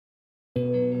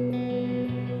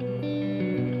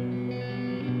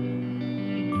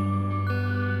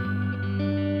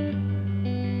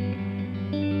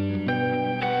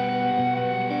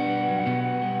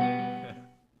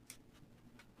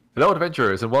Hello,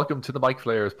 adventurers, and welcome to the Mike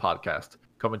Flayers podcast,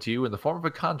 coming to you in the form of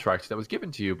a contract that was given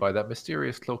to you by that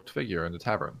mysterious cloaked figure in the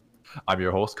tavern. I'm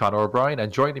your host, Conor O'Brien,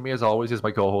 and joining me as always is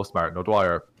my co-host, Martin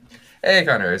O'Dwyer. Hey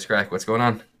Connor, it's Greg. What's going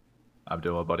on? I'm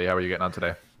doing well, buddy. How are you getting on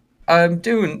today? I'm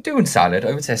doing solid.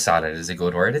 I would say solid is a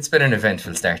good word. It's been an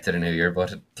eventful start to the new year,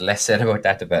 but less said about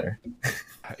that, the better.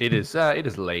 It is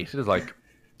late. It is like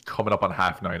coming up on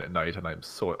 9:30 at night, and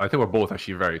I think we're both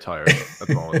actually very tired at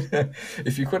the moment.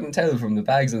 If you couldn't tell from the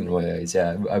bags under my eyes,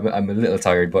 yeah, I'm a little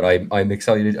tired, but I'm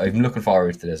excited. I'm looking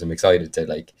forward to this. I'm excited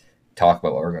to talk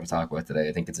about what we're going to talk about today.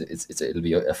 I think it'll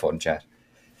be a fun chat.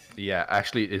 Yeah,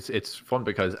 actually, it's fun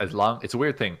because it's a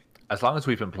weird thing. As long as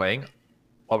we've been playing,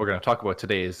 what we're going to talk about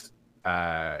today is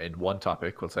in one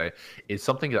topic, we'll say, is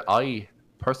something that I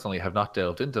personally have not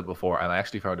delved into before, and I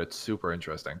actually found it super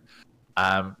interesting.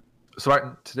 So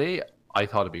Martin, today I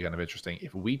thought it'd be kind of interesting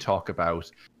if we talk about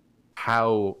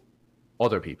how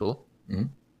other people,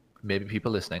 maybe people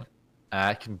listening,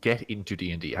 can get into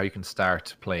D&D, how you can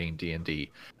start playing D&D,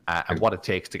 and what it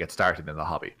takes to get started in the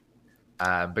hobby.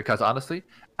 Because honestly,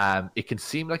 it can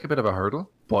seem like a bit of a hurdle,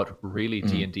 but really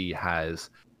D&D has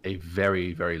a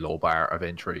very, very low bar of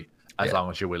entry as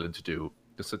long as you're willing to do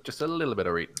just a little bit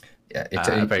of reading. Yeah, it's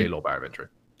a very low bar of entry.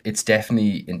 It's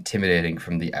definitely intimidating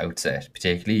from the outset,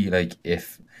 particularly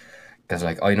because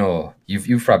I know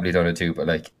you've probably done it too,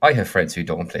 but I have friends who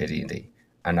don't play D&D,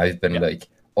 and I've been like,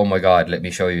 oh my god, let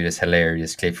me show you this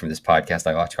hilarious clip from this podcast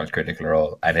I watch called Critical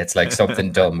Role, and it's like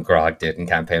something dumb Grog did in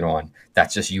campaign 1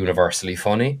 that's just universally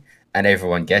funny and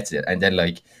everyone gets it. And then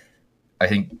I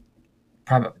think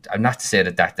probably, I'm not to say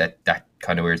that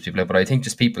kind of weirds people out, but I think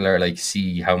just people are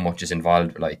see how much is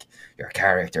involved with your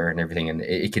character and everything, and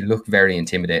it can look very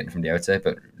intimidating from the outside,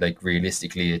 but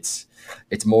realistically it's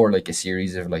more like a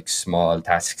series of small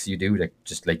tasks you do that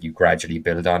just you gradually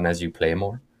build on as you play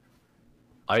more.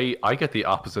 I get the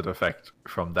opposite effect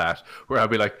from that, where I'll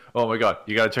be like, oh my god,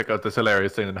 you got to check out this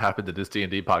hilarious thing that happened in this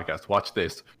D&D podcast. Watch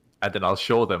this. And then I'll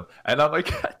show them. And I'm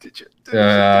like, did you?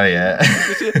 Yeah.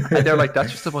 And they're like,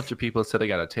 that's just a bunch of people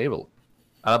sitting at a table.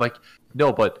 And I'm like,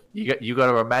 no, but you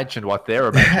got to imagine what they're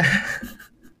imagining.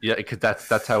 Yeah, because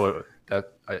that's how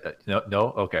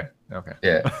no, okay.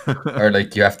 Yeah. Or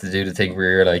you have to do the thing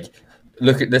where you're like,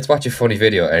 let's watch a funny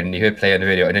video, and you hit play on the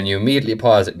video, and then you immediately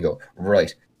pause it and go,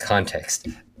 right, context.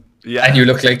 Yeah. And you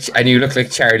look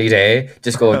like Charlie Day,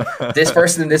 just going, this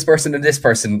person and this person and this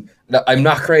person. I'm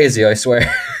not crazy, I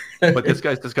swear. But this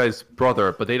guy's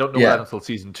brother, but they don't know that until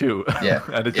season 2. Yeah.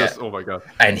 And it's just, oh my god.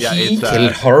 And he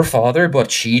killed her father, but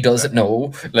she doesn't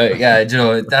know.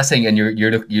 That thing, and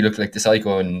you look like the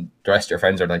psycho, and the rest of your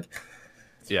friends are like,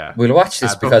 yeah, we'll watch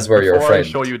this because we're your friend.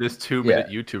 Before I show you this 2-minute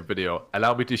YouTube video,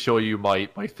 allow me to show you my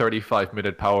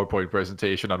 35-minute PowerPoint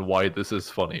presentation on why this is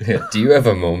funny. Yeah. Do you have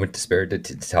a moment to spare to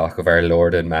talk of our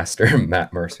Lord and Master,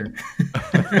 Matt Mercer?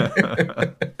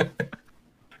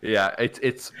 Yeah,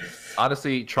 it's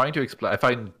honestly trying to explain. I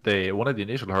find one of the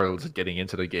initial hurdles of getting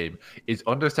into the game is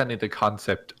understanding the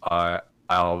concept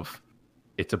of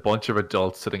it's a bunch of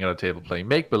adults sitting at a table playing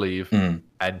make-believe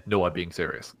and no one being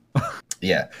serious.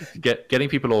 Yeah. Getting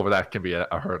people over that can be a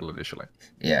hurdle initially.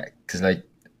 Yeah, because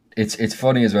it's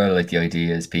funny as well, the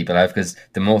ideas people have, because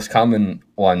the most common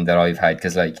one that I've had,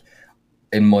 because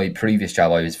in my previous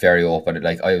job I was very open,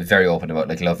 I was very open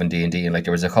about loving D&D, and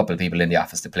there was a couple of people in the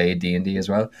office that played D&D as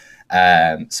well.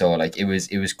 So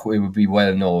it would be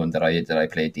well known that I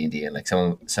played D&D, and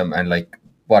some and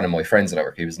one of my friends that I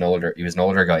work, he was an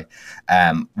older guy.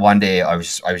 One day I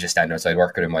was just standing outside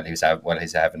work with him while he was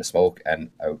having a smoke,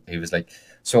 and he was like,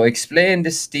 so explain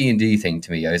this D&D thing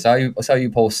to me. I saw you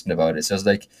posting about it. So I was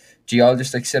like, do you all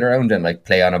just sit around and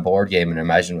play on a board game and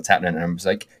imagine what's happening? And I was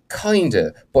like,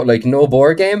 kinda, but no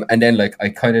board game. And then I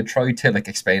kind of tried to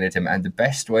explain it to him, and the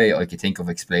best way I could think of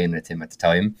explaining it to him at the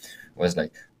time was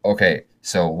okay,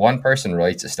 so one person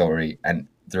writes a story and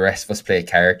the rest of us play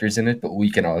characters in it, but we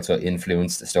can also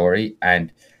influence the story.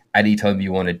 And anytime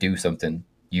you want to do something,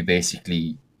 you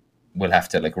basically will have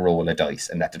to roll a dice,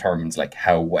 and that determines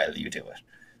how well you do it.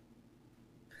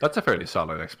 That's a fairly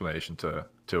solid explanation to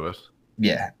it.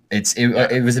 Yeah,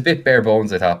 it was a bit bare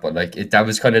bones, I thought, but that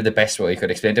was kind of the best way I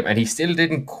could explain to him, and he still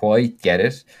didn't quite get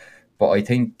it. But I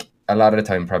think a lot of the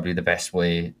time, probably the best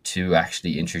way to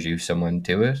actually introduce someone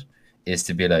to it is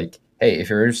to be like, hey, if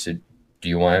you're interested, do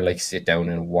you want to sit down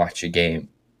and watch a game,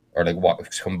 or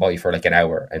come by for an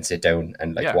hour and sit down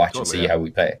and watch and see how we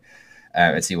play,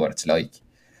 and see what it's like.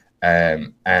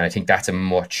 And I think that's a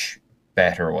much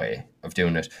better way of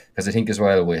doing it, because I think as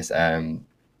well with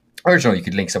or you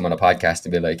could link someone a podcast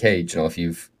and be like, hey, if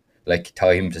you've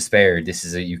time to spare, this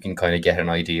is you can kind of get an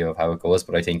idea of how it goes.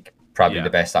 But I think probably the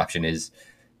best option is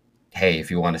hey,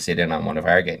 if you want to sit in on one of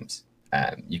our games,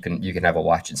 you can have a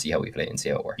watch and see how we play and see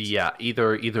how it works. Yeah,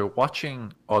 either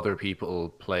watching other people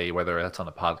play, whether that's on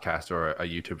a podcast or a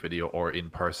YouTube video or in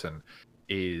person,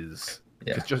 is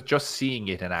Yeah, because just seeing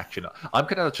it in action. I'm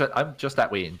just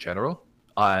that way in general.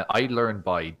 I learn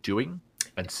by doing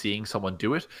and seeing someone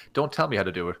do it. Don't tell me how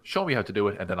to do it. Show me how to do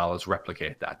it, and then I'll just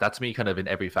replicate that. That's me kind of in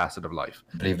every facet of life.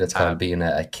 I believe that's called Um, being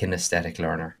a kinesthetic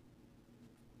learner.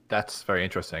 That's very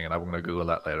interesting, and I'm going to Google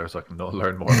that later so I can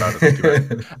learn more about it. Thank you very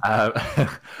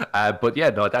much. But yeah,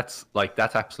 no, that's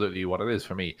absolutely what it is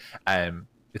for me.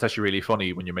 It's actually really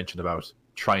funny when you mentioned about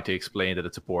trying to explain that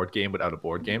it's a board game without a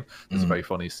board game. There's a very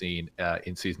funny scene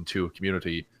in season 2 of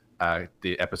Community,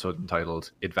 the episode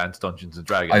entitled "Advanced Dungeons and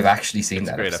Dragons." I've actually seen It's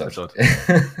that a great episode.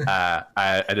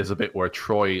 It is a bit where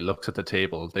Troy looks at the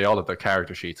table. They all have their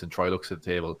character sheets, and Troy looks at the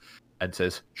table and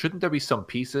says, "Shouldn't there be some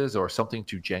pieces or something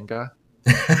to Jenga?"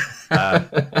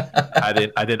 And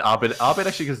then Abed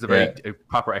actually gives a very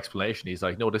proper explanation. He's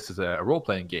like, "No, this is a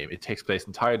role-playing game. It takes place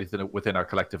entirely within our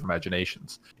collective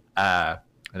imaginations." And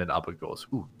then Abed goes,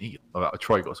 "Ooh, Neil."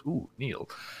 Troy goes, "Ooh, Neil."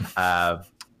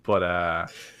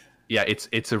 Yeah,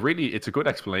 it's a good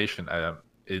explanation.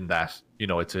 In that,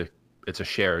 it's a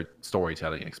shared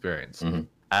storytelling experience.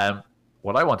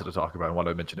 What I wanted to talk about and what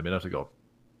I mentioned a minute ago.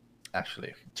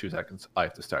 Actually, 2 seconds. I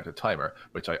have to start a timer,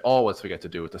 which I always forget to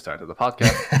do at the start of the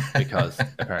podcast because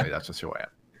apparently that's just who I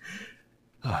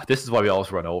am. This is why we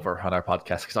always run over on our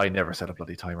podcast because I never set a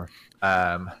bloody timer.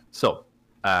 So,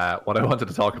 what I wanted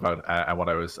to talk about and what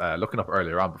I was looking up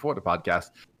earlier on before the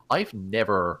podcast, I've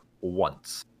never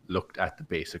once looked at the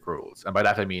basic rules. And by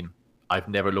that, I mean, I've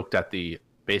never looked at the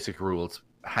basic rules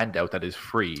handout that is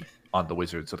free on the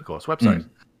Wizards of the Coast website.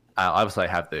 Obviously, I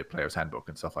have the player's handbook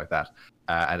and stuff like that,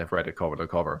 and I've read it cover to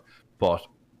cover. But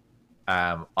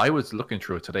I was looking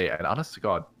through it today, and honest to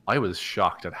God, I was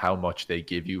shocked at how much they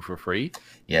give you for free.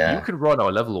 Yeah. You can run a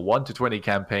level 1 to 20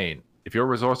 campaign. If you're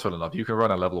resourceful enough, you can run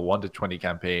a level 1 to 20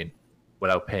 campaign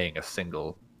without paying a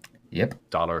single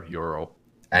dollar, euro,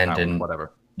 and pound, then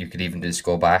whatever. You could even just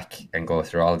go back and go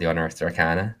through all the Unearthed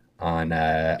Arcana on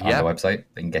the website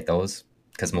and get those.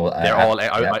 Because they're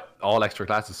all extra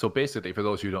classes. So basically, for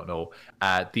those who don't know,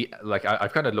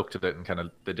 I've kind of looked at it and kind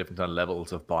of the different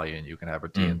levels of buy-in you can have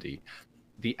with D&D.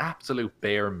 The absolute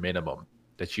bare minimum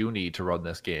that you need to run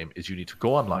this game is you need to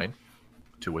go online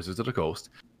to Wizards of the Coast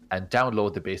and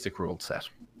download the basic rule set.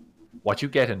 What you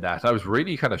get in that, I was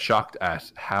really kind of shocked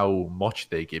at how much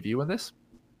they give you in this.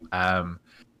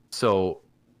 So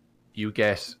you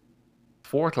get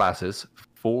 4 classes,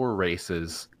 4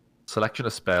 races, selection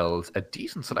of spells, a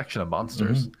decent selection of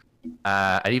monsters,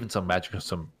 and even some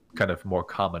kind of more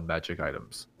common magic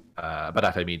items. By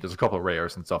that I mean there's a couple of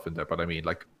rares and stuff in there, but I mean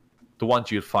like the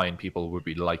ones you'd find people would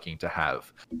be liking to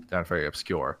have. They're very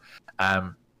obscure.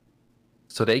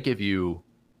 So they give you,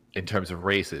 in terms of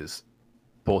races,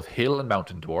 both hill and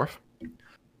mountain dwarf,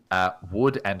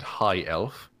 wood and high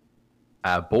elf,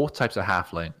 both types of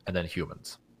halfling, and then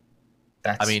humans.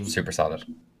 That's super solid.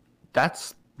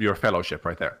 That's your fellowship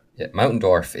right there. Yeah, Mountain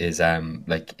Dwarf is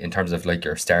like in terms of like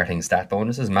your starting stat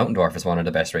bonuses. Mountain Dwarf is one of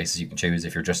the best races you can choose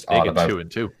if you're just all about 2 and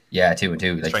 2. Yeah, 2 and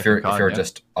 2. Like if you're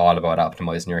just all about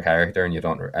optimizing your character and you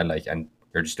don't and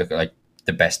you're just looking at like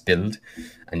the best build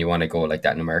and you want to go like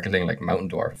that numerical thing, like Mountain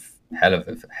Dwarf, hell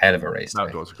of a race.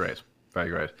 Mountain Dwarf's great, very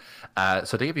great.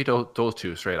 So they give you those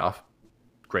 2 straight off.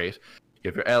 Great. You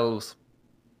have your elves,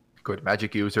 good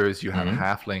magic users. You have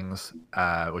halflings,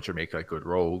 which are make like good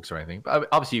rogues or anything. But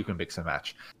obviously, you can mix and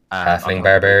match. Halfling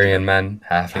barbarian, man.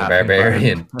 Halfling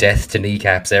barbarian. Death to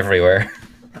kneecaps everywhere.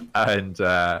 And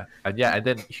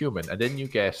then human, and then you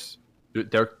get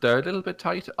they're a little bit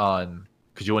tight on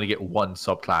because you only get 1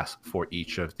 subclass for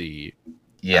each of the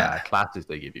classes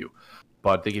they give you,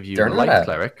 but they give you light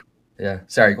cleric. Yeah,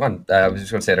 sorry, go on. I was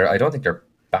just going to say I don't think they're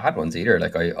bad ones either.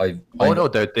 Like no,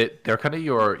 they're kind of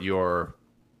your.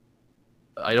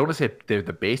 I don't want to say they're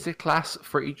the basic class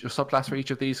for each subclass for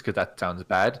each of these because that sounds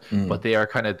bad, but they are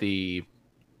kind of the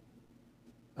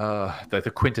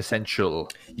quintessential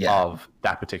of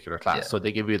that particular class. Yeah. So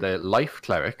they give you the life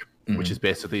cleric, which is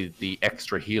basically the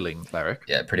extra healing cleric.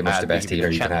 Yeah, pretty much the best healer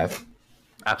you can have.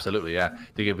 Absolutely, yeah.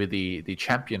 They give you the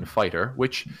champion fighter,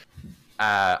 which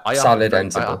solid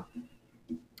and simple.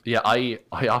 I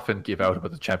often give out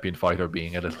about the champion fighter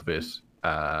being a little bit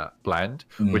bland,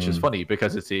 which is funny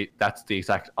because that's the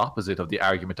exact opposite of the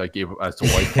argument I gave as to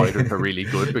why fighters are really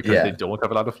good because they don't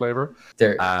have a lot of flavor.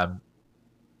 The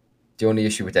only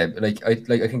issue with that,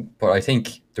 I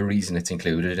think the reason it's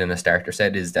included in a starter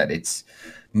set is that it's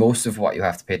most of what you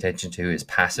have to pay attention to is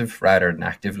passive rather than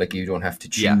active. Like you don't have to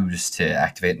choose to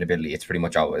activate an ability; it's pretty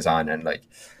much always on, and like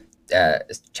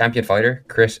champion fighter,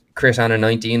 crit on a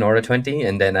 19 or a 20,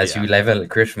 and then as you Yeah, level,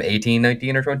 crit from 18,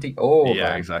 19, or 20. Oh yeah,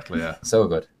 man, exactly. Yeah. so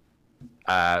good.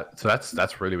 So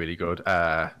that's really really good.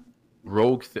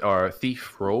 Rogue or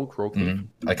thief, rogue thief.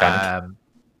 Iconic.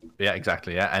 Yeah,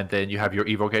 exactly. Yeah, and then you have your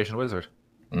evocation wizard.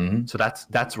 Hmm. So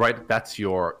that's right. That's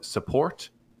your support,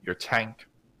 your tank,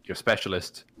 your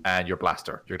specialist, and your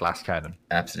blaster, your glass cannon.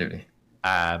 Absolutely.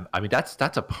 I mean that's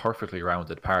a perfectly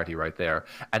rounded party right there.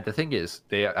 And the thing is,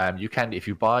 they you can if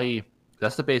you buy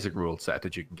that's the basic rule set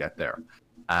that you can get there.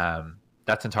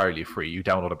 That's entirely free. You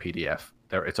download a PDF.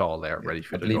 There, it's all there, ready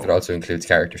for I you to believe it go. also includes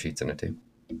character sheets in it too.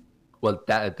 Well,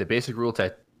 that the basic rule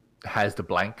set has the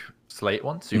blank slate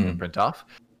one, so you can print off.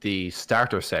 The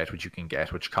starter set, which you can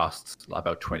get, which costs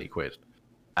about 20 quid.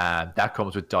 That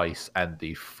comes with dice and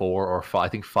the 4 or 5, I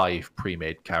think 5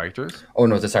 pre-made characters. Oh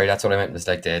no, sorry, that's what I meant. It's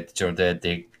like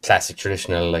the classic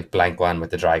traditional like blank one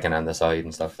with the dragon on the side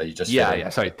and stuff that you just fit Yeah, in. yeah.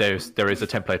 Sorry, there is a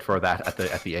template for that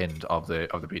at the end of the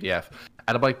PDF.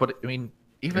 And I'm like, but I mean,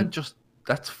 even just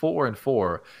that's 4 and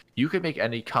 4. You can make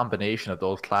any combination of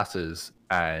those classes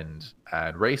and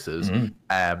races.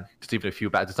 Just even a few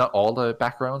it's not all the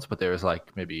backgrounds, but there's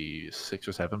like maybe 6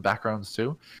 or 7 backgrounds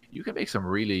too. You can make some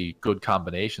really good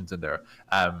combinations in there.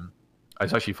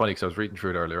 It's actually funny because I was reading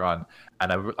through it earlier on,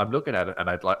 and I'm looking at it, and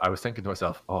I was thinking to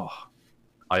myself, oh,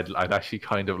 I'd actually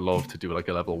kind of love to do like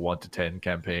a level 1 to 10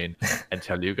 campaign and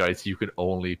tell you guys you can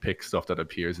only pick stuff that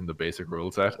appears in the basic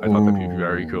rule set. I thought that'd be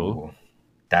very cool. Ooh,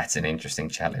 that's an interesting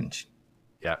challenge.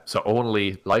 Yeah, so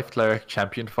only Life Cleric,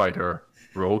 Champion Fighter,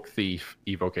 Rogue Thief,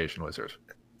 Evocation Wizard.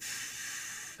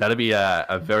 That'd be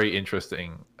a very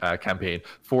interesting campaign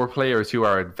for players who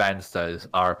are advanced as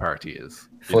our party is.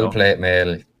 Full plate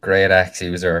mail, great axe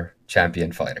user,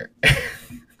 champion fighter.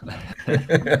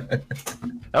 That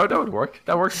would work.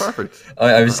 That works perfect.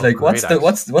 I was like, what's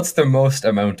the most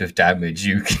amount of damage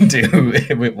you can do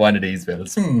with one of these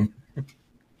builds?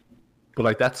 But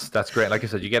like that's great. Like I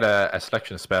said, you get a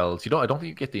selection of spells. I don't think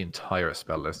you get the entire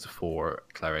spell list for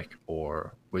cleric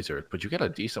or wizard, but you get a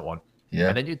decent one. Yeah.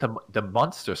 And then the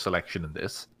monster selection in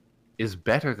this is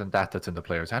better than that's in the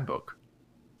player's handbook,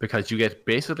 because you get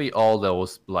basically all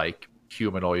those like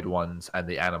humanoid ones and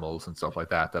the animals and stuff like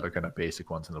that are kind of basic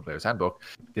ones in the player's handbook.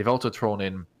 They've also thrown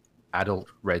in adult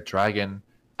red dragon,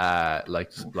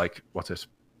 like what's it?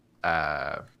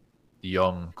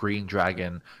 Young green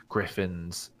dragon,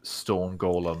 griffins, stone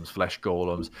golems, flesh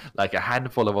golems, like a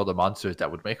handful of other monsters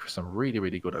that would make for some really,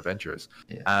 really good adventures.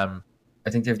 Yeah. I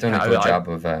think they've done a good job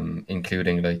of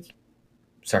including like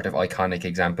sort of iconic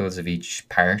examples of each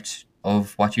part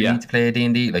of what you need to play a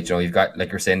D&D. Like, you know, you've got, like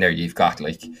you're saying there, you've got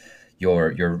like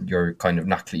your kind of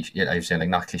not cliche, I was saying like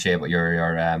not cliche, but your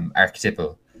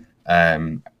archetypical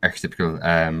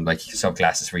like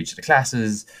subclasses for each of the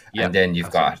classes, and then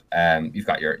you've got the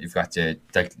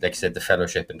like I said, the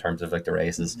fellowship in terms of like the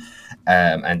races,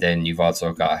 and then you've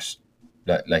also got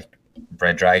like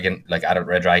red dragon. Like adult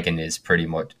red dragon is pretty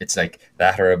much, it's like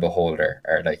that or a beholder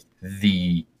are like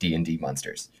the D&D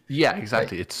monsters. Yeah,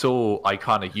 exactly. Like, it's so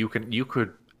iconic. You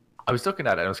could. I was looking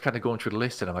at it, and I was kind of going through the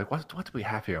list, and I'm like, what do we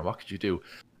have here, and what could you do?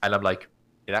 And I'm like,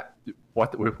 yeah,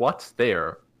 with what's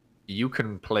there, you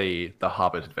can play the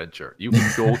Hobbit adventure. You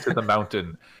can go to the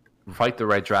mountain, fight the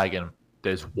red dragon.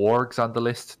 There's wargs on the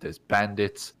list. There's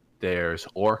bandits. There's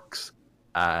orcs.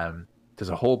 There's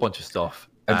a whole bunch of stuff.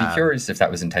 I'd be curious if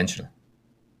that was intentional.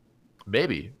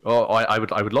 Maybe. Oh, I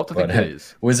would love to think it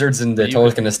is. Wizards in the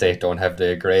Tolkien estate don't have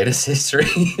the greatest history.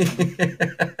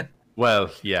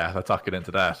 Well, yeah, let's not get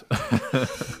into that.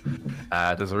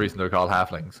 There's a reason they're called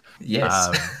halflings.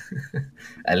 Yes.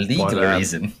 A legal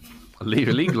reason.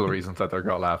 Legal reasons that they're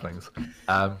called halflings.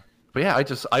 But yeah,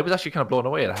 I was actually kind of blown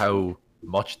away at how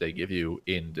much they give you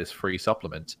in this free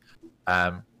supplement.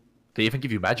 They even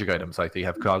give you magic items, like they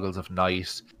have goggles of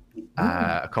night,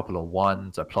 a couple of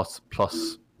wands, a plus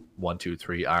 1, 2,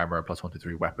 3 armor, plus 1, 2,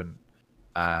 3 weapon.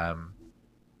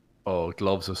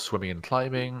 Gloves of swimming and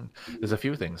climbing. There's a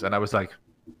few things, and I was like,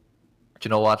 do you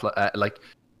know what? Like,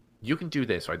 you can do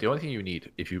this, right? The only thing you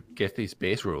need, if you get these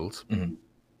base rules, and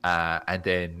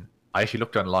then I actually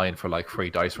looked online for like free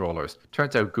dice rollers.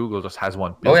 Turns out Google just has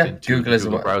one built into the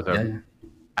Google browser. Yeah.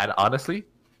 And honestly,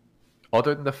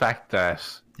 other than the fact that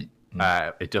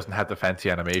it doesn't have the fancy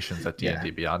animations that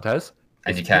D&D Beyond has,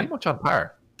 and it's pretty much on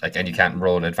par. Like, and you can't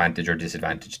roll advantage or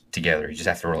disadvantage together. You just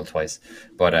have to roll twice.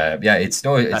 But it's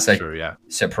like true,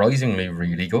 surprisingly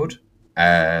really good.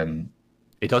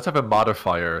 It does have a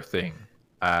modifier thing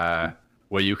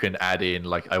where you can add in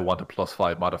like, I want a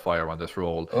 +5 modifier on this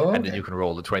roll, and then you can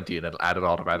roll the 20 and it'll add it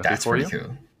automatically for you.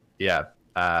 Cool. Yeah.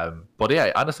 But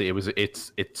yeah, honestly,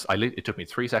 it took me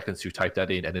 3 seconds to type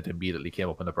that in, and it immediately came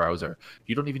up in the browser.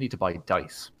 You don't even need to buy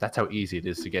dice. That's how easy it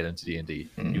is to get into D&D.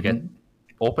 You get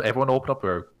everyone open up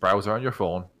your browser on your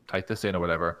phone, type this in or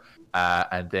whatever,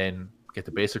 and then get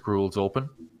the basic rules open.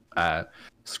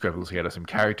 Scribble together some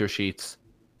character sheets.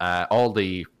 All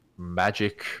the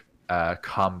magic,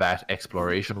 combat,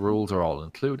 exploration rules are all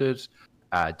included.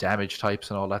 Damage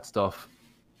types and all that stuff.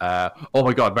 Oh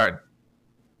my god, Martin!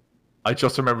 I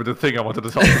just remembered the thing I wanted to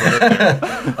talk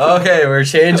about. Okay, we're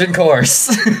changing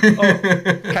course.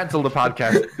 Cancel the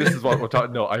podcast. This is what we're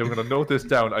talking. No, I'm going to note this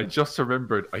down. I just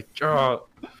remembered. I thought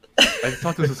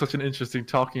this was such an interesting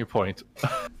talking point.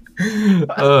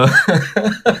 I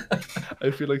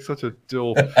feel like such a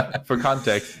dope. For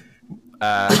context,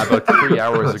 about 3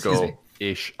 hours ago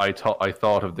ish, I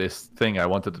thought of this thing I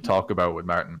wanted to talk about with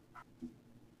Martin. I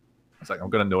was like,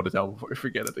 I'm going to note it down before I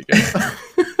forget it again.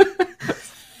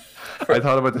 I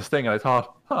thought about this thing and I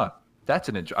thought, that's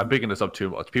an I'm bigging this up too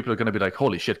much. People are going to be like,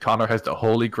 holy shit, Conor has the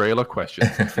holy grail of questions.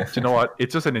 Do you know what?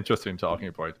 It's just an interesting talking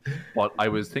point. But I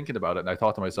was thinking about it and I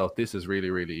thought to myself, this is really,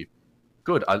 really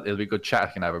good. It'll be a good chat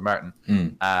I can have with Martin.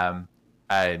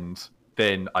 And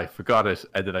then I forgot it.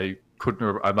 And then I couldn't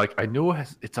remember. I'm like, I know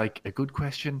it's like a good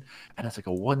question. And it's like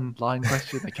a one-line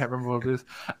question. I can't remember what it is.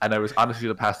 And I was honestly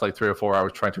the past like 3 or 4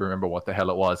 hours trying to remember what the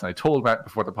hell it was. And I told Martin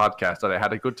before the podcast that I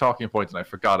had a good talking point and I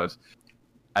forgot it.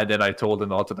 And then I told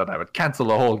him also that I would cancel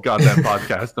the whole goddamn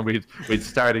podcast and we'd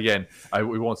start again.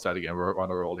 We won't start again. We're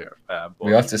on a roll here.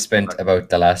 We also spent about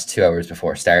the last 2 hours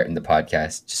before starting the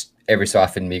podcast just every so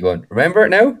often me going, remember it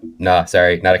now? No,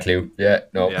 sorry, not a clue. Yeah,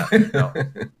 no. Yeah, no.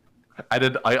 And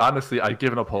then I'd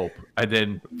given up hope. And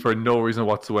then for no reason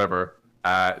whatsoever,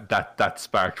 that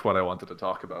sparked what I wanted to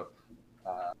talk about.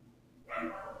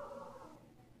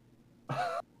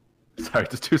 Sorry,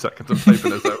 just 2 seconds. I'm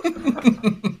typing this out.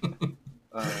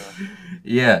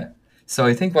 Yeah. So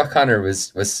I think what Conor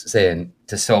was saying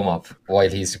to sum up while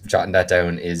he's jotting that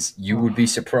down is you would be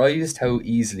surprised how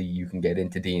easily you can get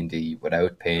into D&D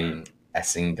without paying a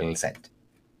single cent.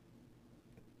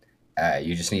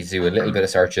 You just need to do a little bit of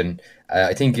searching.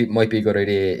 I think it might be a good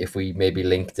idea if we maybe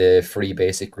link the free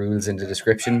basic rules in the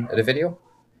description of the video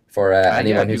for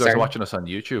anyone who's if you guys are watching us on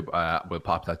YouTube, we'll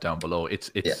pop that down below. It's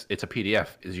a PDF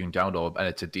as you can download, and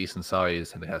it's a decent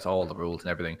size, and it has all the rules and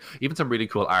everything. Even some really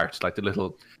cool art, like they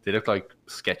look like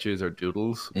sketches or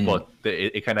doodles, but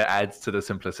it kind of adds to the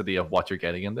simplicity of what you're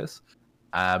getting in this.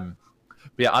 But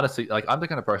yeah, honestly, like I'm the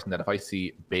kind of person that if I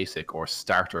see basic or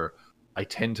starter, I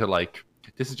tend to like.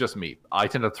 This is just me. I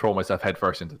tend to throw myself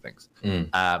headfirst into things.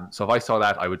 So if I saw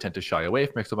that, I would tend to shy away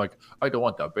from it. So I'm like, I don't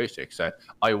want the basic set.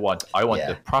 I want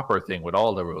the proper thing with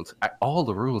all the rules. All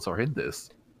the rules are in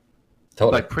this.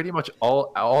 Totally. Like pretty much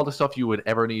all the stuff you would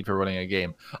ever need for running a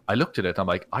game. I looked at it. I'm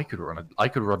like, I could run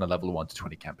a level 1 to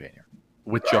 20 campaign here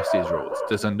with just these rules.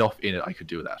 There's enough in it. I could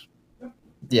do that.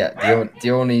 Yeah.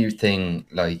 The only thing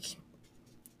like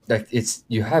it's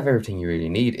you have everything you really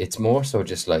need. It's more so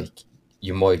just like.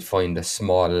 You might find a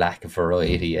small lack of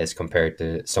variety as compared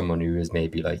to someone who is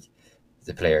maybe like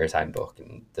the player's handbook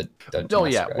and the Dungeon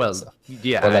Master Guide and stuff.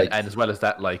 And as well as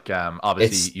that, like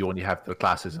obviously you only have the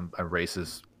classes and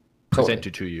races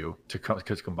presented to you to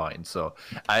combine. So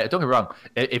don't get me wrong.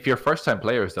 If you're first time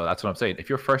players, though, that's what I'm saying. If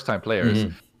you're first time players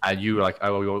and you like,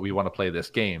 oh, we want to play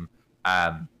this game,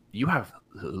 you have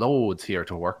loads here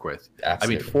to work with.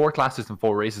 Absolutely. I mean, 4 classes and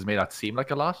 4 races may not seem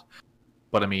like a lot,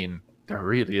 but I mean. There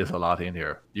really is a lot in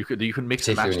here. You can mix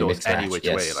and match those any which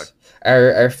way. Like,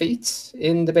 are feats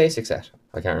in the basic set?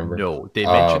 I can't remember. No, they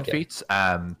mention feats,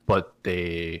 but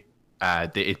it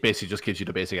basically just gives you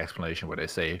the basic explanation where they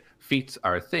say feats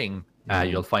are a thing.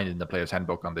 You'll find in the player's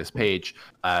handbook on this page.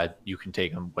 You can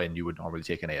take them when you would normally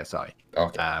take an ASI.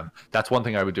 Okay. That's one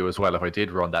thing I would do as well if I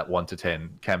did run that 1 to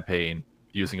 10 campaign.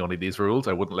 Using only these rules,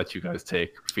 I wouldn't let you guys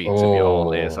take feats and be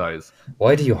all ASIs.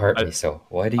 Why do you hurt me so?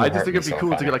 I just think it'd be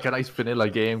cool to get like a nice vanilla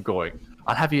game going.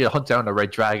 I'll have you hunt down a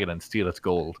red dragon and steal its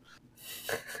gold.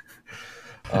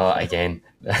 Again,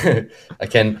 I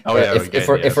can.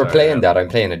 If we're playing that, I'm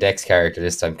playing a Dex character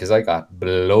this time because I got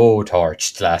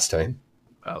blowtorched last time.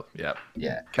 Oh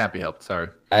yeah, can't be helped. Sorry.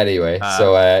 Anyway,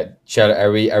 so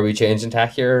are we changing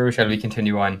tack here, or shall we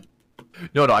continue on?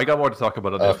 No, I got more to talk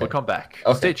about on this. We'll come back.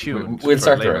 Okay. Stay tuned we'll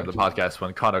for later in the podcast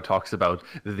when Conor talks about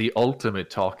the ultimate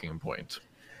talking point.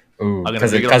 Ooh,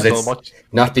 because it's so much.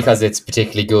 Not because it's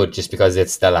particularly good, just because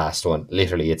it's the last one.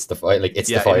 Literally, it's the final. It's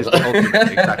the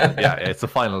ultimate, exactly. Yeah, it's the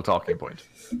final talking point.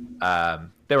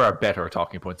 There are better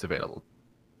talking points available.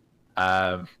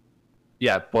 But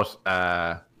what was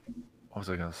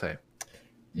I going to say?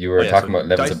 You were talking about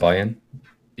levels of buy-in.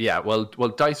 Yeah, well,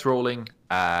 dice rolling.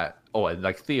 Oh, and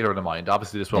like Theater of the Mind.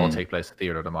 Obviously, this will all Mm. take place at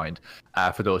Theater of the Mind.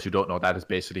 For those who don't know, that is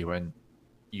basically when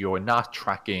you're not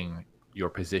tracking your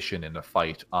position in a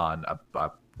fight on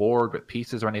a board with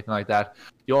pieces or anything like that.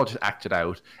 You all just act it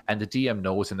out, and the DM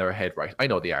knows in their head, right? I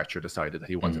know the archer decided that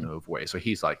he wanted to move away, so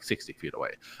he's like 60 feet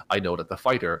away. I know that the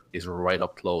fighter is right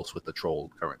up close with the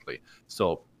troll currently,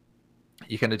 so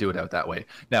you kind of do it out that way.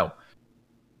 Now,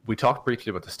 we talked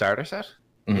briefly about the starter set.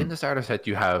 In the starter set,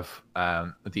 you have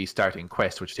the starting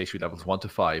quest, which takes you levels 1 to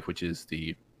 5, which is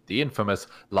the infamous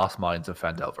Lost Mines of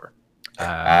Phandelver.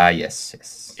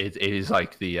 Yes. It is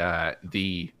like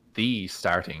the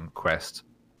starting quest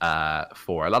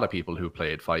for a lot of people who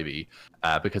played 5e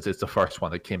because it's the first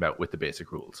one that came out with the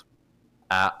basic rules.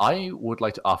 I would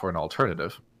like to offer an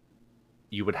alternative.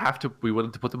 You would have to be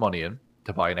willing to put the money in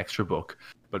to buy an extra book,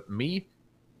 but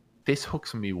this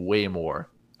hooks me way more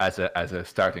as a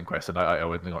starting quest, and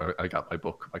I got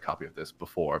my copy of this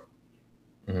before.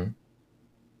 Dragon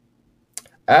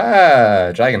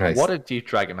Heist. What a Deep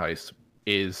Dragon Heist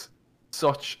is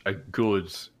such a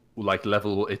good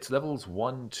level. It's levels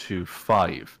 1 to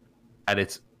 5, and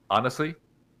it's honestly,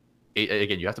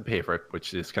 again, you have to pay for it,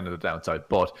 which is kind of the downside.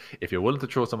 But if you're willing to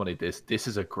throw some money at this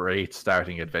is a great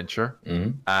starting adventure.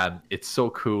 It's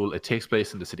so cool. It takes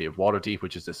place in the city of Waterdeep,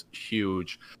 which is this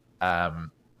huge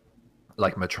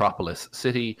like metropolis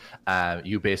city.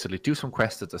 You basically do some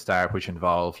quests at the start which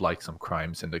involve like some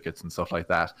crime syndicates and stuff like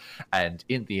that, and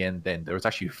in the end then there's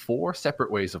actually 4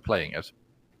 separate ways of playing it.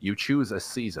 You choose a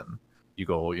season. You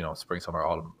go, spring, summer,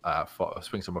 autumn,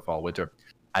 spring, summer, fall, winter,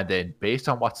 and then based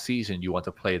on what season you want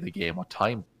to play the game, what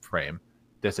time frame,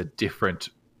 there's a different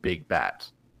big bad.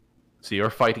 So you're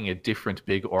fighting a different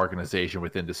big organization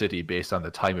within the city based on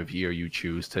the time of year you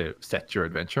choose to set your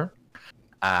adventure.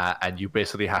 And you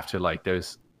basically have to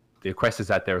the quest is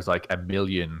that there's like 1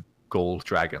 million gold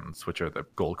dragons, which are the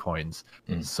gold coins,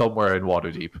 somewhere in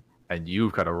Waterdeep, and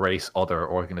you've got to race other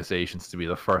organizations to be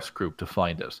the first group to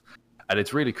find it. And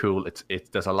it's really cool.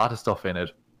 There's a lot of stuff in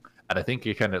it, and I think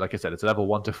you kind of, like I said, it's level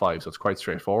 1 to 5, so it's quite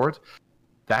straightforward.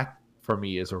 That for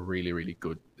me is a really, really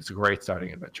good. It's a great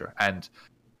starting adventure, and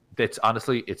it's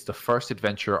the first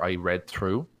adventure I read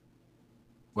through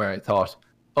where I thought,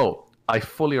 oh, I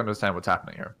fully understand what's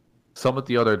happening here. Some of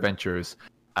the other adventures,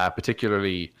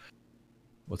 particularly,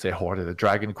 we'll say Hoard of the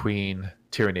Dragon Queen,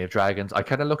 Tyranny of Dragons, I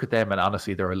kind of look at them and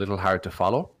honestly, they're a little hard to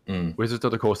follow. Wizards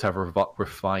of the Coast have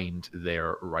refined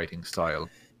their writing style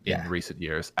in recent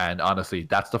years. And honestly,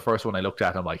 that's the first one I looked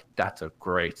at. I'm like, that's a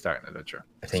great starting adventure.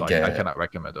 I cannot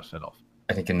recommend it enough.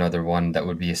 I think another one that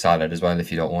would be solid as well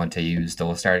if you don't want to use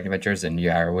those starting adventures and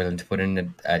you are willing to put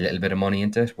in a little bit of money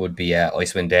into it would be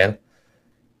Icewind Dale.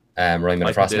 Rime of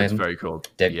the Frost Maiden. Very cool.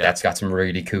 That's got some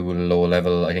really cool low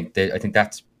level. I think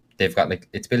they've got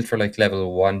it's built for like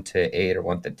level 1 to 8 or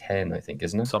 1 to 10. I think,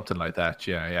 isn't it? Something like that.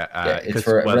 Yeah. It's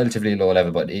for a relatively low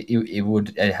level, but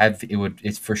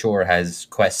it for sure has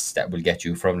quests that will get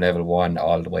you from level 1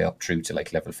 all the way up through to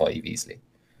like level 5 easily.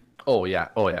 Oh yeah.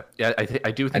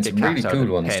 I do think it caps really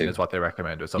cool ones 10 too. Is what they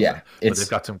recommend or something. Yeah, but they've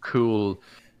got some cool,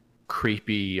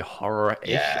 creepy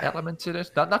horror-ish elements in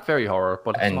it. Not very horror,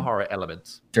 but some horror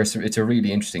elements. It's a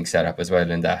really interesting setup as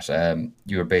well in that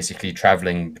you're basically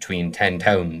traveling between 10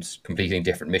 towns, completing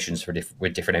different missions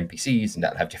with different NPCs, and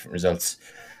that'll have different results.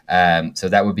 So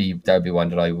that would be one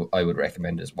that I would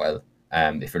recommend as well.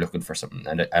 If you're looking for something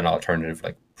an alternative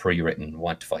like pre-written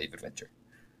 1 to 5 adventure.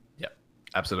 Yeah,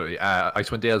 absolutely.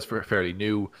 Icewind Dale is fairly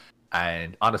new,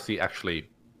 and honestly, actually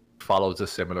follows a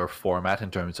similar format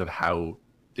in terms of how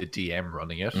the DM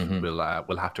running it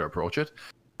will have to approach it,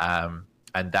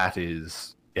 and that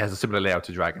is, it has a similar layout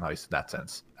to Dragon Heist in that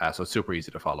sense, so it's super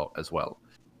easy to follow as well.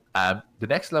 The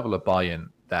next level of buy-in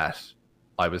that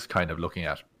I was kind of looking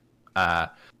at,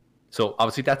 so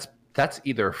obviously that's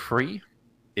either free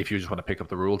if you just want to pick up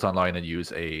the rules online and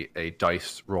use a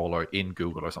dice roller in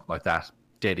Google or something like that.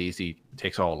 Dead easy,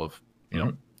 takes all of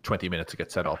 20 minutes to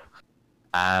get set up.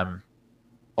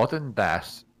 Other than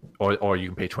that, or you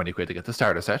can pay 20 quid to get the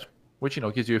starter set, which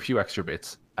gives you a few extra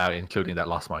bits, including that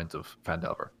Lost Mines of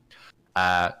Phandelver.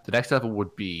 The next level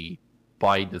would be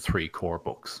buy the 3 core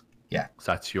books. Yeah.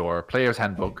 So that's your Player's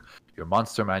Handbook, your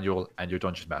Monster Manual, and your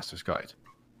Dungeon Master's Guide.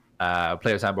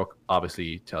 Player's Handbook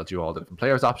obviously tells you all the different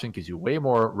players options, gives you way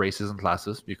more races and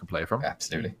classes you can play from.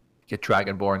 Absolutely. You get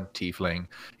Dragonborn, Tiefling,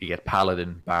 you get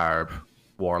Paladin, Barb,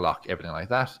 Warlock, everything like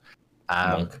that.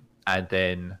 And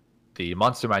then the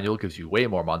Monster Manual gives you way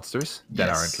more monsters than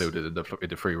are included in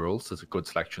the free rules. There's a good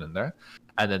selection in there.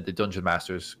 And then the Dungeon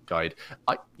Master's Guide.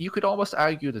 You could almost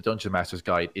argue the Dungeon Master's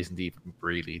Guide isn't even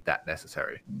really that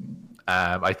necessary.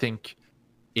 I think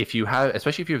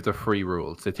especially if you have the free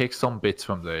rules, they take some bits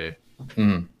from the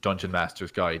Dungeon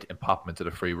Master's Guide and pop them into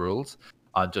the free rules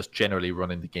on just generally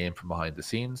running the game from behind the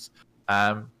scenes.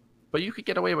 But you could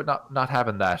get away with not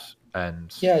having that,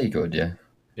 and Yeah, you could, yeah.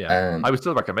 yeah, I would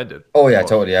still recommend it. Oh yeah, But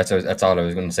totally. That's all I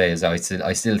was going to say. Is I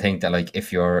still think that, like,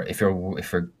 if you're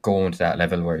going to that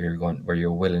level where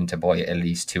you're willing to buy at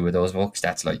least two of those books,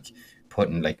 that's like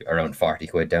putting like around 40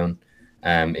 quid down,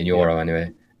 in yeah, euro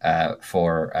anyway,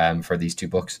 for these two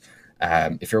books.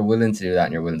 If you're willing to do that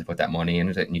and you're willing to put that money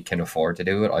into it and you can afford to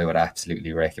do it, I would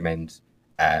absolutely recommend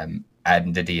adding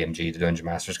the DMG, the Dungeon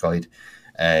Master's Guide,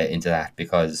 into that,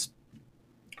 because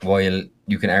while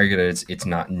you can argue that it's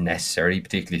not necessary,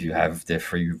 particularly if you have the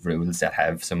free rules that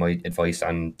have some advice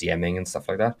on DMing and stuff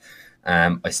like that,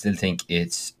 I still think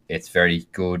it's very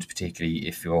good, particularly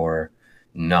if you're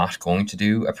not going to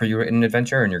do a pre-written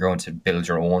adventure and you're going to build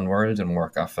your own world and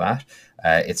work off that.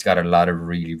 It's got a lot of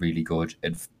really, really good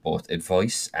both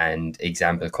advice and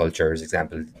example cultures,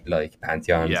 example like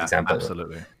pantheons, yeah, example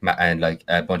absolutely. and like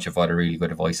a bunch of other really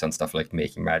good advice on stuff like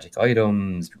making magic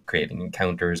items, creating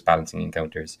encounters, balancing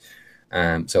encounters.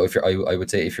 So if I would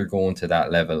say if you're going to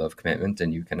that level of commitment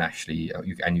and you can actually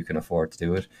you can afford to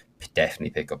do it,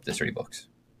 definitely pick up the 3 books.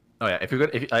 Oh yeah, if you're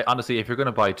gonna, honestly, if you're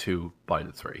gonna buy two, buy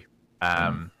the three.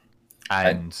 And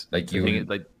And like the thing is,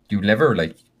 like, you never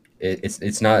like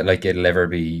it's not like it'll ever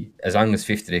be, as long as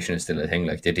fifth edition is still a thing.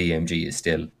 Like the DMG is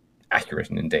still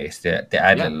accurate and in date. They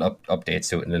add yeah, little updates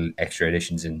to it and little extra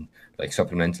editions in like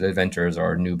supplemental adventures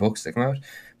or new books that come out.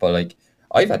 But like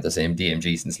I've had the same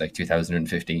DMG since like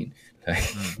 2015,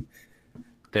 like, and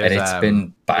there's it's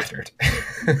been battered.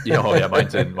 yeah, oh yeah,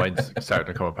 mine's starting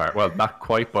to come apart. Well, not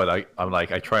quite, but I'm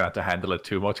like, I try not to handle it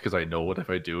too much because I know what if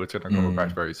I do, it's gonna come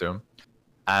apart very soon.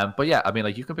 But yeah, I mean,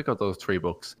 like, you can pick up those 3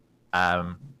 books.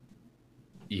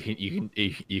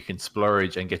 You can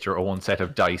splurge and get your own set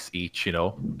of dice each.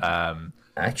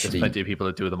 There's Actually, plenty of people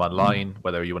that do them online,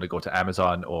 whether you want to go to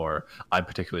Amazon, or I'm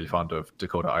particularly fond of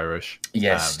Dakota Irish.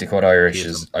 yes, Dakota Irish He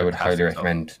has is, some I would highly fantastic stuff.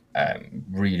 recommend.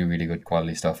 Really, really good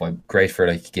quality stuff. I'm great for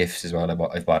like gifts as well.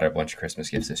 I've bought a bunch of Christmas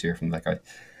gifts this year from that guy.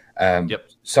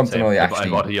 Yep, Something same. I I actually,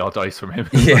 bought a y'all dice from him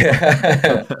as yeah,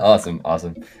 well. awesome,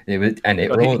 awesome. God, he made It out like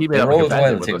a rolls bandit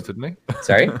well with us, too. didn't he?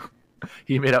 Sorry,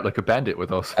 He made out like a bandit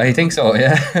with us. I think so.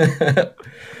 Yeah.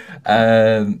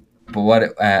 But what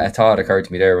a thought occurred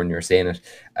to me there when you were saying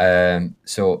it.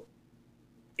 So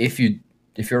if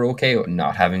you're okay with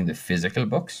not having the physical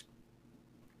books,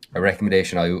 a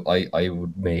recommendation I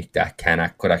would make that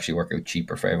could actually work out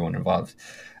cheaper for everyone involved.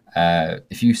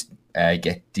 If you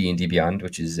get D&D Beyond,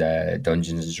 which is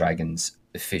Dungeons and Dragons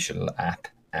official app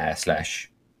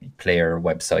slash player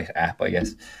website app, I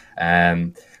guess.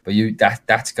 But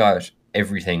that's got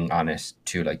everything on it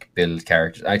to like build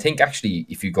characters. I think actually,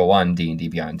 if you go on D&D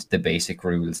Beyond, the basic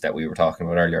rules that we were talking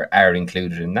about earlier are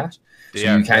included in that. So They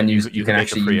are, yeah. you You can can make a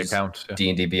actually free use account. Yeah.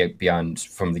 D&D Beyond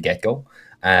from the get go.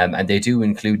 And they do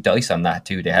include dice on that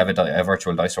too. They have a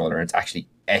virtual dice roller, and it's actually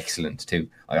excellent too.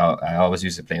 I always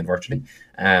use it playing virtually.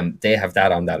 They have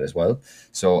that on that as well.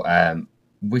 So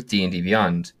with D&D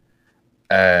Beyond,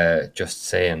 just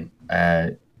saying,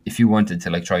 if you wanted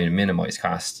to like try and minimize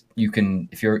cost, you can,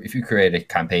 if you create a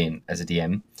campaign as a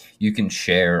DM, you can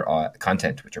share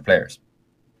content with your players.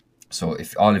 So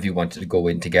if all of you wanted to go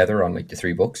in together on like the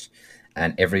 3 books,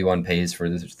 and everyone pays for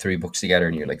the 3 books together,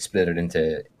 and you like split it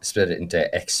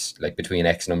into X, like between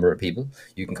X number of people,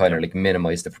 you can kind of like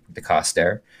minimize the cost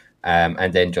there.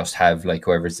 And then just have like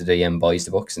whoever's the DM buys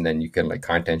the books, and then you can like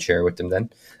content share with them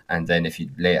then. And then if you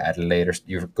at a later,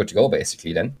 you're good to go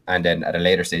basically then. And then at a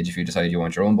later stage, if you decide you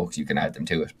want your own books, you can add them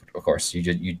to it. But of course,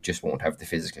 you just won't have the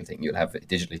physical thing. You'll have it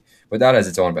digitally. But that has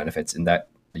its own benefits in that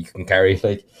you can carry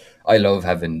like, I love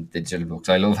having digital books.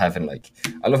 I love having like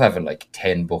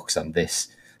 10 books on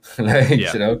this. Like,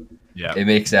 Yeah. Yeah. it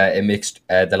makes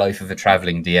the life of a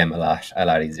traveling DM a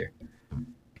lot easier.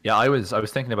 Yeah, I was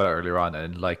thinking about it earlier on,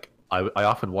 and like I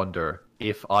often wonder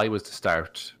if I was to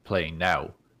start playing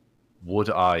now, would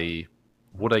I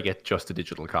get just the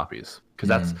digital copies? Because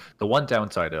that's the one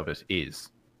downside of it,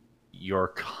 is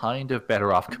you're kind of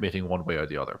better off committing one way or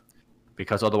the other,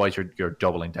 because otherwise you're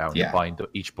doubling down. Yeah. You're buying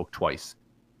each book twice.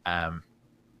 I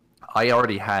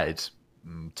already had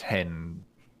 10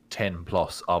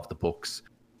 plus of the books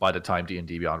by the time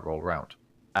D&D Beyond rolled around.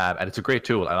 And it's a great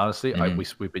tool. And honestly,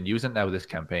 we've been using it now this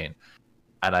campaign,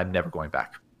 and I'm never going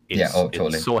back.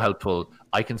 Totally. It's so helpful.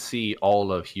 I can see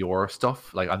all of your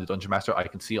stuff, like on the Dungeon Master. I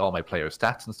can see all my player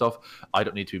stats and stuff. I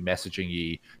don't need to be messaging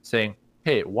you saying,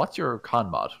 "Hey, what's your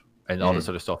con mod?" and all this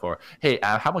sort of stuff. Or, "Hey,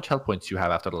 how much health points do you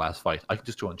have after the last fight?" I can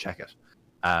just go and check it.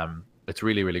 It's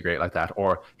really, really great like that.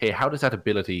 Or, "Hey, how does that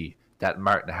ability that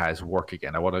Martin has work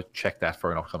again. I want to check that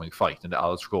for an upcoming fight, and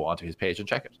I'll just go onto his page and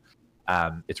check it.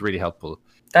 It's really helpful.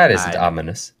 That isn't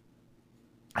ominous.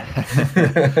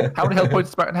 How many health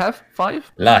points does Martin have?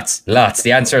 5? Lots.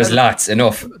 The answer is lots.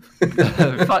 Enough.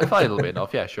 5 will be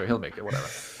enough. Yeah, sure, he'll make it. Whatever.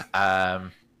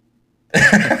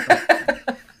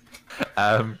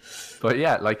 But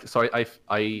yeah, like, so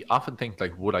I often think,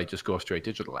 like, would I just go straight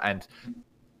digital? And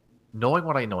knowing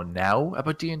what I know now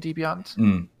about D&D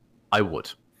Beyond, I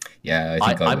would. Yeah,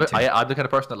 I think I'm the kind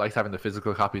of person that likes having the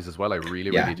physical copies as well. I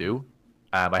really do.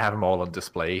 I have them all on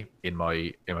display in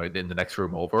the next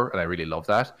room over, and I really love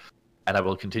that. And I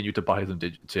will continue to buy them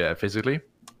physically.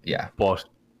 Yeah. But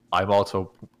I'm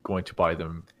also going to buy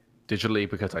them digitally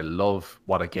because I love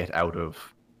what I get out of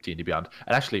D&D Beyond.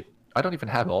 And actually, I don't even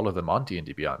have all of them on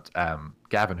D&D Beyond.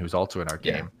 Gavin, who's also in our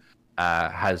game,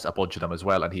 has a bunch of them as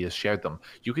well, and he has shared them.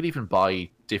 You can even buy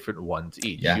different ones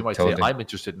each. You might say, I'm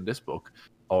interested in this book,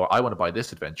 or I want to buy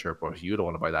this adventure, but you don't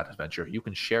want to buy that adventure. You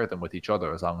can share them with each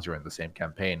other as long as you're in the same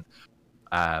campaign.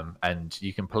 And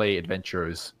you can play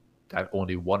adventures that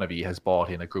only one of you has bought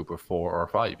in a group of 4 or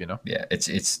 5, you know? Yeah,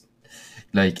 it's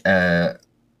like,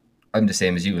 I'm the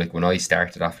same as you. Like, when I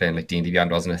started off playing, like, D&D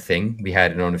Beyond wasn't a thing. We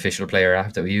had an unofficial player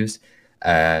app that we used.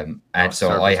 And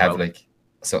so I have, like...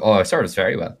 it serves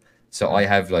very well. So I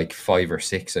have, like, 5 or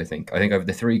 6, I think. I think I have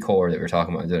the 3 core that we were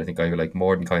talking about. I think I have, like,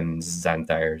 Mordenkainen's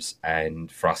Xanthars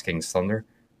and Frost King's Thunder.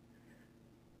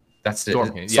 That's the...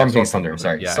 Storm King's Thunder,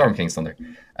 sorry. Yeah, Storm King's Thunder.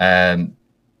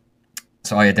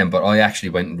 So I had them, but I actually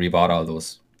went and rebought all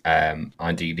those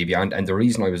on D&D Beyond. And the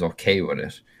reason I was okay with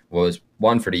it was,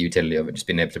 one, for the utility of it, just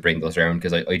being able to bring those around,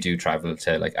 because I do travel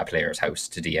to, like, a player's house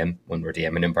to DM when we're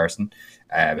DMing in person,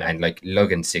 and, like,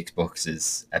 lugging 6 books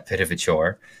is a bit of a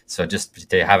chore. So just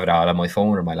to have it all on my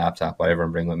phone or my laptop, whatever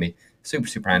I'm bringing with me,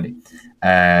 super handy.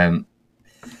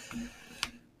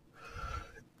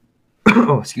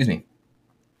 Excuse me.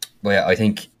 But yeah, I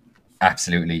think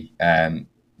absolutely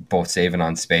both saving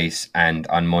on space and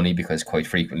on money, because quite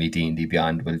frequently D&D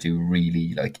Beyond will do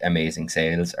really, like, amazing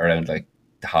sales around, like,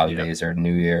 the holidays or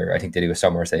New Year. I think they do a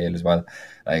summer sale as well.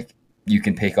 Like, you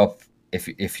can pick up, if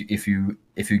you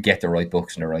get the right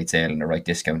books and the right sale and the right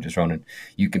discount is running,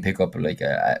 you can pick up, like,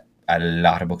 a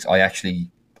lot of books. I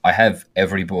have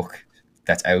every book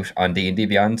that's out on D&D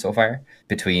Beyond so far,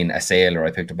 between a sale or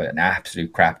I picked up an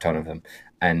absolute crap ton of them,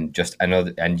 and just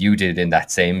another, and you did it in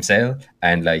that same sale,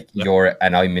 and, like,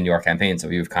 and I'm in your campaign, so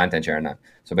you have content sharing that.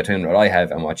 So between what I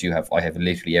have and what you have, I have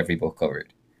literally every book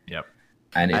covered. Yep.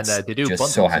 And it's they do just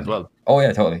bundles so handy as well. Oh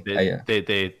yeah, totally.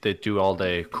 They do all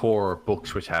the core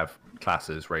books which have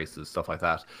classes, races, stuff like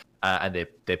that, and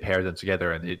they pair them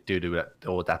together, and they do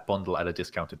that bundle at a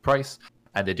discounted price.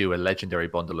 And they do a legendary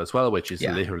bundle as well, which is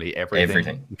literally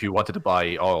everything. If you wanted to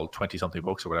buy all 20-something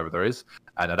books or whatever there is,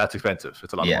 and that's expensive.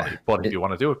 It's a lot of money. But if you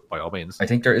want to do it, by all means. I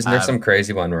think there some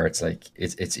crazy one where it's like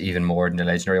it's even more than the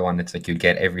legendary one. It's like you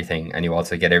get everything, and you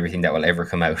also get everything that will ever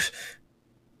come out.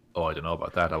 Oh, I don't know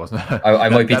about that. I wasn't. I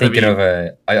might be thinking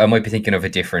of I might be thinking of a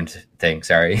different thing.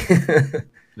 Sorry.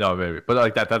 No, maybe, but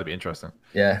like that'd be interesting.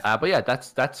 Yeah. But yeah,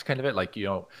 that's kind of it. Like, you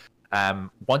know.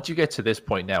 Once you get to this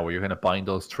point now where you're going to bind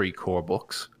those 3 core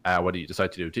books, whether you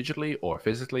decide to do digitally or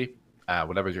physically,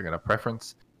 whatever your kind of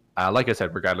preference, like I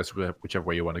said, regardless of whichever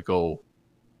way you want to go,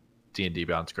 D&D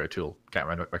Beyond's a great tool. Can't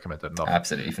recommend it enough.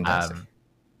 Absolutely fantastic.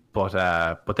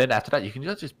 But then after that, you can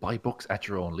just buy books at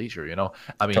your own leisure. You know,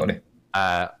 I mean, totally.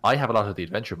 I have a lot of the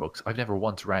adventure books. I've never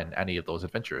once ran any of those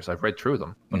adventures. I've read through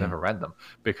them, but never ran them,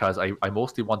 because I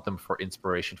mostly want them for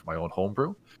inspiration for my own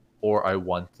homebrew. Or I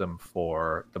want them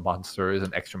for the monsters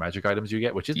and extra magic items you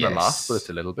get, which isn't a lot, but it's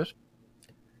a little bit.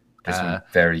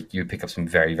 You pick up some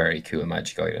very, very cool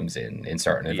magic items in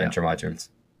certain adventure modules.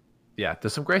 Yeah,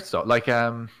 there's some great stuff. Like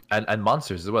and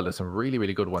monsters as well. There's some really,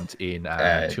 really good ones in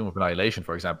Tomb of Annihilation,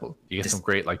 for example. You get some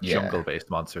great jungle-based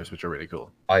monsters, which are really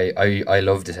cool. I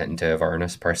love Descent into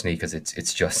Avernus personally, because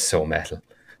it's just so metal.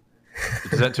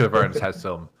 Descent into Avernus has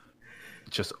some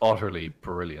just utterly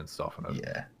brilliant stuff in it.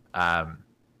 Yeah.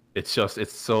 It's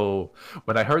so,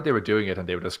 when I heard they were doing it and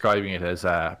they were describing it as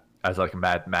like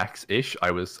Mad Max-ish,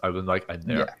 I was like, I'm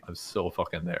there. Yeah. I'm so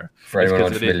fucking there. For anyone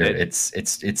unfamiliar,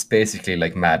 it's basically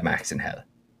like Mad Max in hell.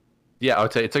 Yeah, I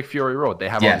would say it's like Fury Road. They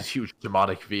have all these huge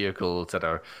demonic vehicles that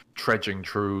are trudging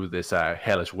through this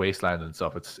hellish wasteland and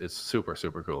stuff. It's super,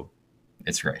 super cool.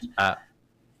 It's great.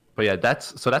 But yeah,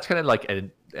 that's kind of like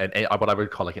what I would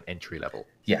call like an entry level.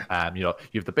 Yeah. You know,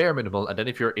 you have the bare minimal, and then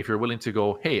if you're willing to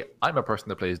go, hey, I'm a person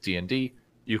that plays D&D,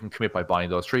 you can commit by buying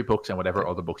those 3 books and whatever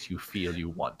other books you feel you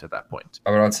want at that point.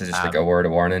 I would also just like a word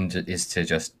of warning is to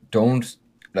just don't,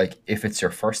 like, if it's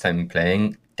your first time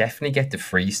playing, definitely get the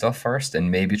free stuff first, and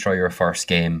maybe try your first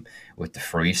game with the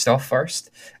free stuff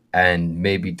first, and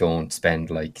maybe don't spend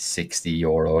like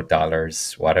 €60, dollars,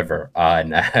 whatever on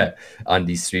on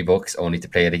these $3 only to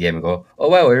play the game and go, oh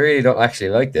wow, I really don't actually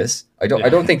like this. I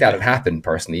don't think that would happen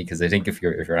personally, because I think if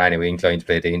you're anyway inclined to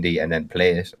play D&D and then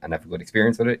play it and have a good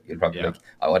experience with it, you'll probably Yeah. like,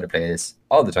 I want to play this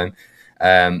all the time.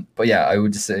 But yeah, I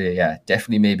would just say, yeah,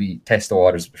 definitely maybe test the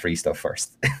waters with free stuff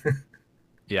first.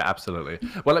 Yeah, absolutely.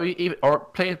 Well, I mean, even, or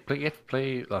play.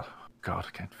 Oh, God,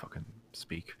 I can't fucking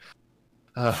speak.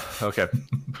 Okay,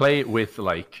 play with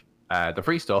like the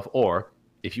free stuff, or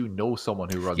if you know someone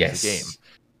who runs Yes. the game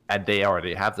and they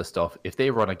already have the stuff, if they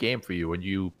run a game for you and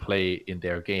you play in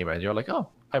their game and you're like, oh,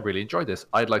 I really enjoyed this,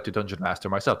 I'd like to dungeon master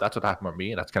myself. That's what happened with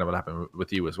me, and that's kind of what happened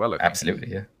with you as well. I think. Absolutely,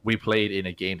 yeah. We played in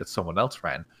a game that someone else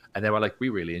ran, and they were like, we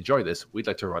really enjoy this. We'd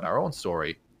like to run our own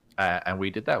story, and we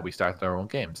did that. We started our own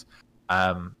games.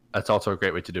 That's also a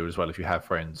great way to do it as well if you have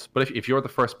friends. But if you're the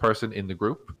first person in the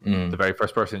group, the very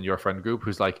first person in your friend group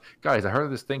who's like, guys, I heard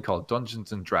of this thing called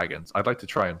Dungeons and Dragons. I'd like to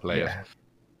try and play it.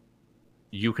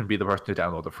 You can be the person to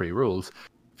download the free rules.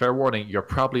 Fair warning, you're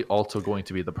probably also going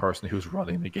to be the person who's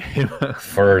running the game.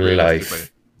 For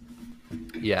life.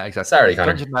 Yeah, exactly. Sorry,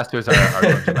 Connor. Dungeon masters are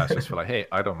dungeon masters for like, hey,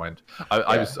 I don't mind.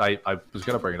 I was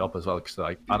going to bring it up as well, because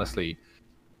like, honestly,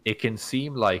 it can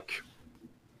seem like,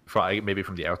 maybe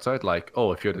from the outside, like,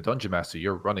 oh, if you're the dungeon master,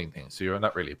 you're running things, so you're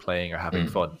not really playing or having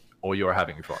fun, or you're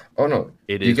having fun. Oh no,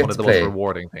 it is one of the most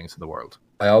rewarding things in the world.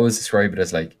 I always describe it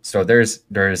as like, so there's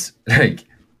like,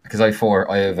 because I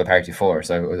have a party 4,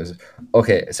 so there's,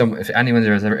 okay, so if anyone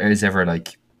is ever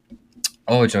like,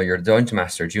 oh, Joe, you're the dungeon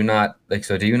master, do you not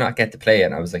get to play?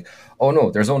 And I was like, oh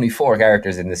no, there's only 4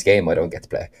 characters in this game I don't get to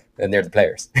play, and they're the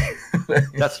players.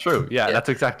 That's true. Yeah, that's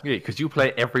exactly it. Because you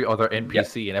play every other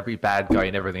NPC and every bad guy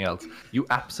and everything else. You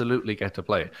absolutely get to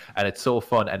play, and it's so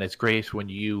fun, and it's great when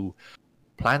you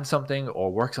plan something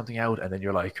or work something out, and then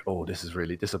you're like, oh, this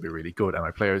will be really good, and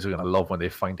my players are going to love when they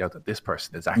find out that this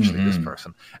person is actually this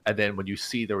person. And then when you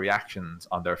see the reactions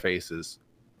on their faces,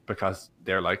 because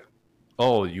they're like,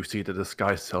 oh, you see the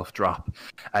disguise self-drop,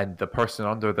 and the person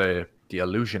under the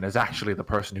illusion is actually the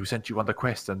person who sent you on the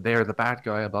quest, and they're the bad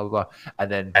guy, and blah, blah, blah.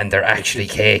 And they're actually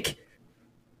cake.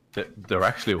 They're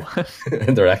actually what?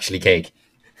 They're actually cake.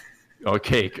 Oh,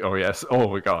 cake. Oh, yes. Oh,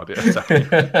 my God. Yeah, exactly.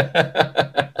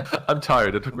 I'm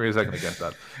tired. It took me a second to get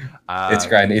that. It's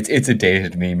grand. It's a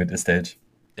dated meme at this stage.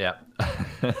 Yeah.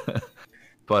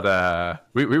 But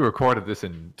we recorded this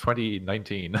in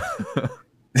 2019.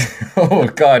 Oh,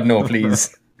 God, no,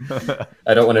 please.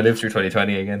 I don't want to live through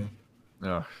 2020 again.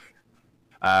 No.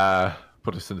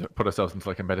 Put ourselves into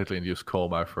like a medically induced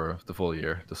coma for the full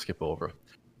year to skip over.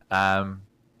 But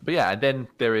yeah, and then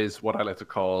there is what I like to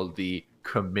call the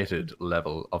committed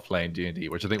level of playing D&D,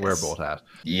 which I think we're both at.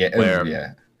 Yeah,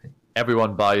 where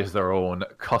everyone buys their own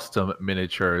custom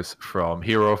miniatures from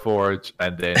Hero Forge,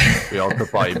 and then we also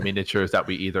buy miniatures that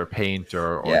we either paint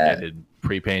or get in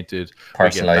pre-painted.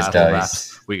 Personalized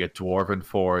dice. We get Dwarven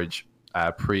Forge,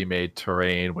 pre-made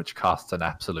terrain, which costs an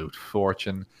absolute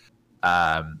fortune.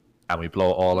 And we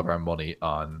blow all of our money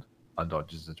on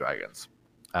Dungeons and Dragons.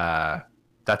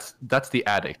 That's the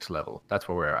addict level. That's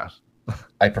where we're at.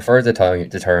 I prefer the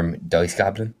term dice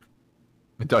goblin.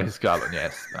 Dice goblin,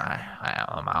 yes.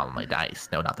 I'm all my dice.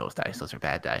 No, not those dice. Those are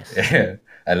bad dice. Yeah,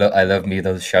 I love me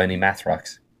those shiny math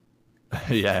rocks.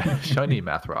 Yeah, shiny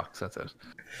math rocks. That's it.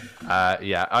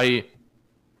 Yeah, I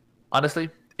honestly,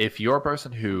 if you're a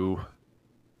person who,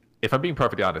 if I'm being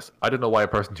perfectly honest, I don't know why a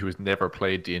person who has never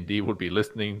played D&D would be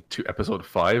listening to episode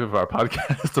 5 of our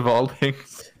podcast of all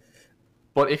things.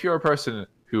 But if you're a person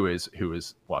who is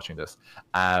watching this,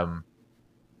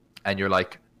 and you're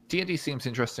like, D&D seems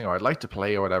interesting, or I'd like to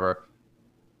play, or whatever,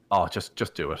 oh, just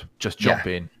do it. Just jump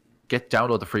in,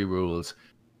 download the free rules,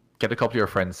 get a couple of your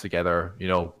friends together,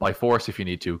 by force if you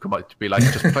need to. Come on, be like,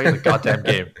 just play the goddamn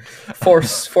game.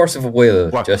 Force of will,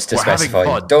 just to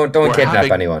specify. Don't kidnap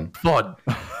anyone. Fun.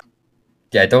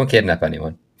 Yeah, don't kidnap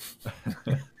anyone.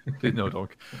 No,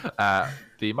 don't.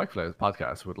 The Microflowers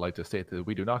podcast would like to state that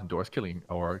we do not endorse killing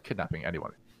or kidnapping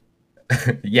anyone.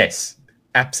 Yes,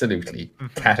 absolutely,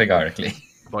 categorically.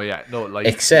 But yeah, no, like,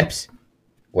 except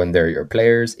when they're your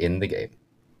players in the game.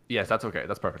 Yes, that's okay.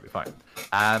 That's perfectly fine.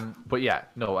 But yeah,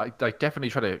 no, I definitely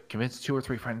try to convince 2 or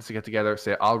 3 friends to get together,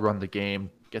 say, I'll run the game,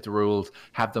 get the rules,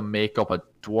 have them make up a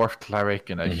dwarf cleric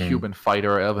and a human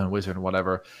fighter, elven wizard, and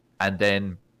whatever, and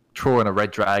then throw in a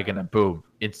red dragon and boom,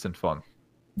 instant fun.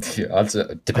 Yeah,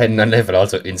 also, depending on level,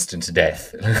 also instant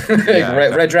death.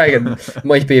 Red Dragon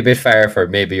might be a bit far for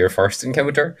maybe your first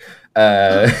encounter.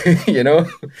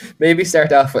 Maybe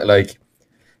start off with like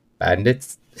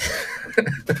bandits.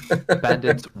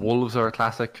 Bandits, wolves are a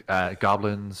classic.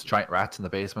 Goblins, giant rats in the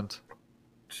basement.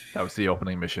 That was the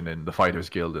opening mission in the Fighters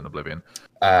Guild in Oblivion.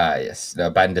 Yes. No,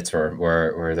 bandits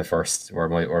were the first,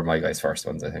 were my guys' first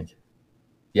ones, I think.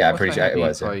 Yeah, I'm What did pretty sure it IG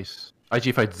was. Yeah. fight?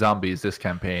 IG fight zombies this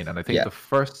campaign, and I think Yeah. the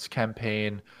first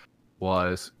campaign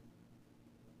was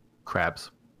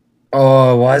crabs.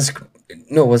 Oh, was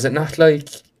it not like?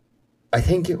 I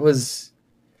think it was.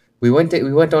 We went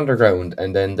underground,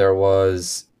 and then there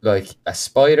was like a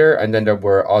spider, and then there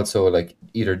were also like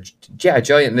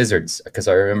giant lizards. Because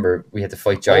I remember we had to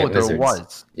fight Oh, giant there lizards.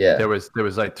 was. Yeah. There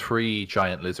was like 3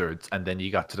 giant lizards, and then you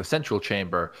got to the central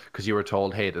chamber because you were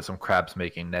told, "Hey, there's some crabs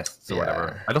making nests or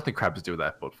whatever." Yeah. I don't think crabs do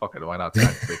that, but fuck it, why not?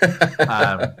 Technically,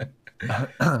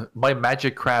 my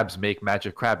magic crabs make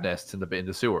magic crab nests in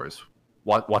the sewers.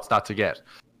 What's not to get?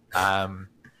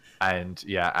 And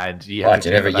yeah, and you What,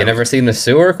 you never seen a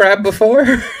sewer crab before?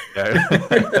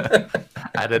 Yeah.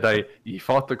 And then you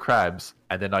fought the crabs,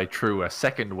 and then I threw a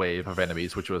second wave of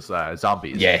enemies, which was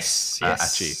zombies. Yes.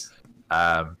 At you.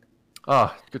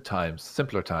 Oh, good times,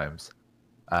 simpler times.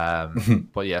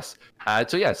 But yes.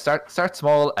 So yeah, start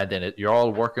small, and then you're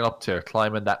all working up to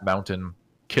climbing that mountain,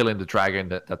 killing the dragon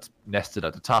that's nested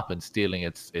at the top, and stealing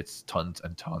its tons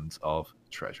and tons of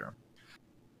treasure.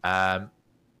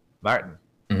 Martin,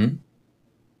 Mhm.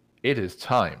 it is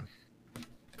time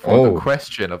for the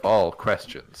question of all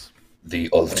questions. The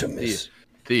ultimate.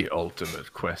 The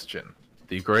ultimate question.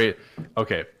 The great.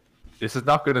 Okay, this is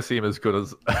not going to seem as good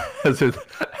as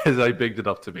I bigged it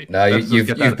up to be. No, you've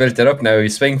built it up now. You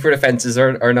swing for the fences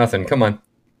or nothing. Come on.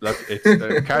 Look,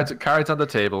 it's cards on the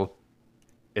table.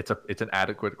 It's an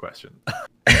adequate question.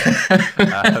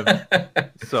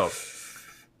 So,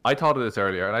 I thought of this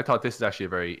earlier, and I thought this is actually a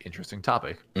very interesting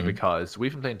topic because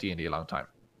we've been playing D&D a long time,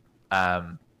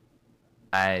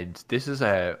 and this is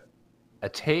a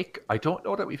take I don't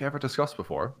know that we've ever discussed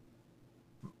before.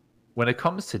 When it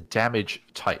comes to damage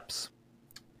types,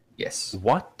 yes,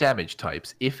 what damage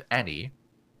types, if any,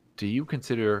 do you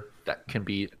consider that can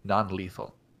be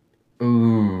non-lethal?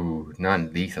 Ooh,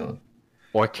 non-lethal.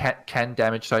 Or can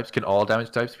all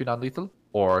damage types be non-lethal?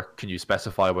 Or can you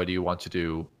specify whether you want to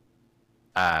do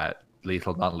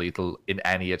lethal, non-lethal in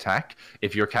any attack?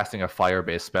 If you're casting a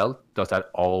fire-based spell, does that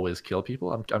always kill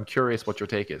people? I'm curious what your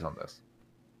take is on this.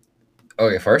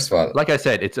 Okay, first of all, like I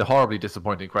said, it's a horribly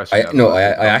disappointing question.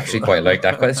 I actually quite like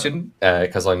that question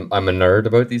because I'm a nerd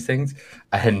about these things,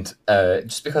 and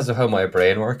just because of how my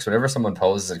brain works, whenever someone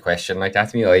poses a question like that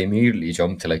to me, I immediately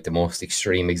jump to like the most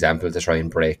extreme example to try and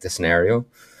break the scenario.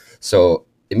 So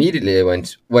immediately I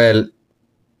went, well,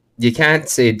 you can't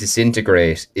say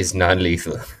disintegrate is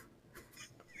non-lethal.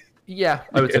 Yeah,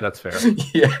 I would say that's fair.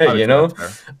 Yeah, you know,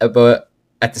 but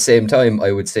at the same time,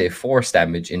 I would say force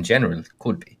damage in general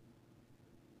could be.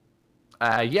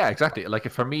 Yeah, exactly. Like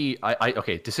for me,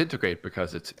 okay, disintegrate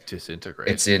because it's disintegrate.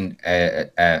 It's in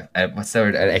what's the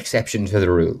word? An exception to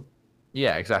the rule.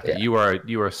 Yeah, exactly. Yeah.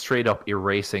 You are straight up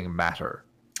erasing matter.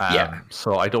 Yeah.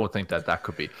 So I don't think that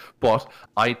could be. But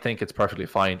I think it's perfectly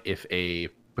fine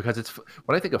because it's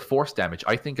when I think of force damage,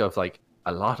 I think of like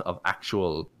a lot of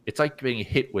actual. It's like being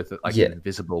hit with like an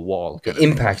invisible wall.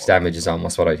 Impact damage is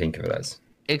almost what I think of it as.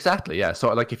 Exactly. Yeah.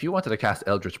 So like if you wanted to cast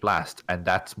Eldritch Blast, and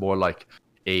that's more like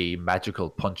a magical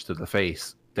punch to the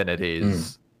face than it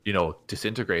is,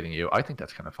 disintegrating you, I think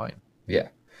that's kind of fine. Yeah.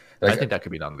 I think that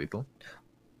could be non-lethal.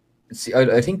 See,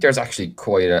 I think there's actually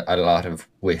quite a lot of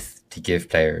width to give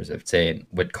players of saying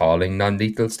with calling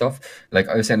non-lethal stuff. Like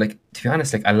I was saying, like to be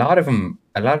honest, like a lot of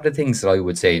the things that I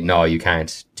would say, no, you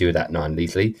can't do that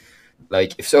non-lethally.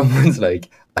 Like if someone's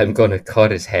like, I'm gonna cut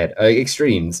his head,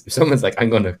 extremes. If someone's like, I'm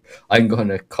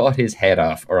gonna cut his head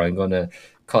off, or I'm gonna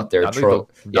cut their throat.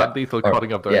 Non-lethal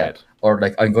cutting of their head. Or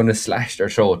like, I'm going to slash their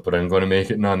throat, but I'm going to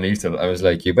make it non-lethal. I was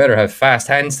like, you better have fast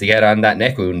hands to get on that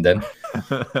neck wound then.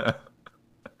 But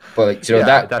like,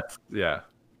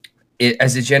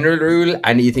 as a general rule,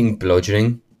 anything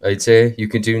bludgeoning, I'd say you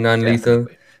can do non-lethal.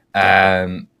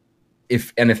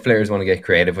 If players want to get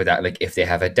creative with that, like if they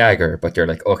have a dagger, but they're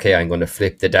like, okay, I'm going to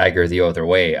flip the dagger the other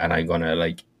way, and I'm going to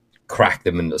like crack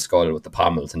them in the skull with the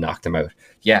pommel to knock them out.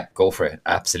 Yeah, go for it.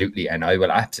 Absolutely. And I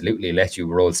will absolutely let you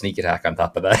roll sneak attack on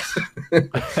top of that.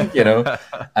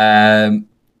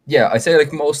 Yeah, I say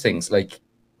like most things, like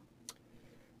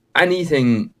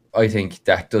anything I think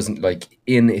that doesn't like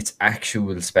in its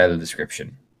actual spell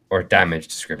description or damage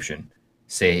description,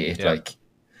 say it like,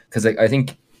 because like I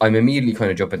think I'm immediately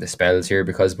kind of jumping to spells here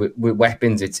because with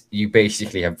weapons, you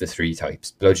basically have the 3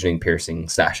 types: bludgeoning, piercing,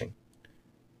 slashing.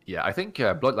 Yeah, I think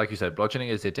like you said, bludgeoning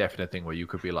is a definite thing where you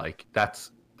could be like,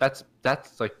 that's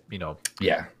like,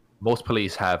 Yeah. most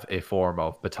police have a form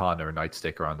of baton or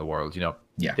nightstick around the world.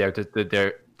 Yeah.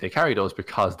 They carry those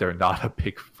because they're not a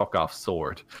big fuck off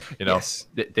sword. Yes.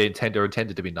 They're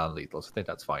intended to be non-lethal, so I think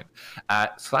that's fine.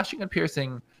 Slashing and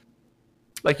piercing,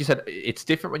 like you said, it's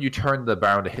different when you turn the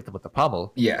barrel to hit them with the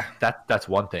pommel. Yeah. That's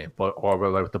one thing, or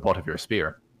with the butt of your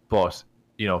spear. But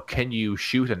can you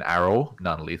shoot an arrow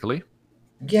non-lethally?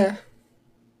 Yeah.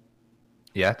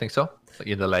 Yeah, I think so. Like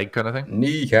in the leg kind of thing.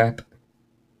 Kneecap.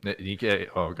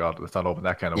 Oh god, let's not open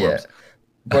that kind of Yeah. worms.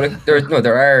 But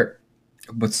there are.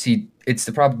 But see, it's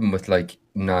the problem with like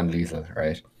non-lethal,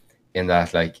 right? In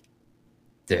that like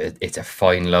it's a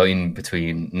fine line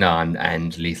between non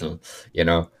and lethal, you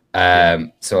know.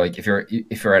 So like if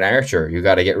you're an archer, you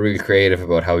got to get really creative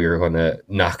about how you're going to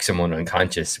knock someone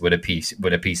unconscious with a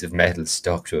piece of metal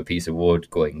stuck to a piece of wood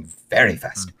going very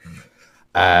fast. Mm-hmm.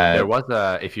 Uh, There was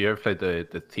if you ever played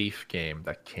the Thief game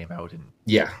that came out in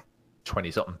yeah,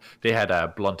 20 something, they had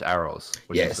blunt arrows,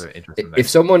 which yes. is interesting.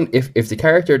 If the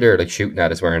character they're like shooting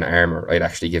at is wearing armor, I'd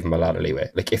actually give them a lot of leeway.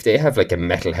 Like if they have like a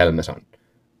metal helmet on,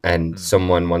 and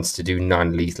someone wants to do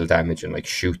non-lethal damage and like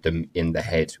shoot them in the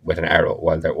head with an arrow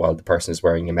while the person is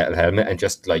wearing a metal helmet and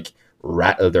just like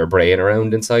rattle their brain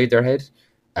around inside their head,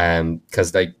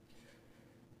 because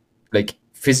like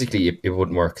physically it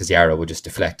wouldn't work because the arrow would just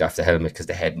deflect off the helmet because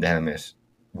the head and the helmet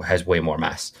has way more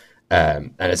mass,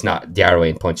 and it's not, the arrow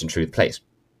ain't punching through the plate.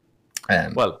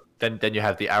 Well, then you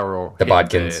have the arrow, the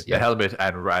bodkins, the helmet,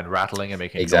 and rattling and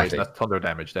making exactly noise. That's thunder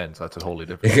damage. Then, so that's a totally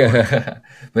different story.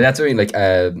 But that's what I mean, like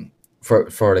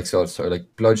for like sort of like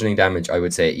bludgeoning damage, I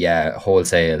would say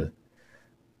wholesale.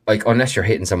 Like unless you're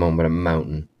hitting someone with a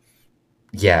mountain,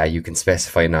 you can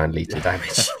specify non-lethal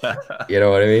damage. You know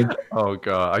what I mean? Oh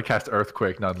god, I cast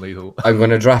earthquake non-lethal. I'm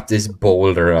gonna drop this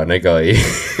boulder on a guy.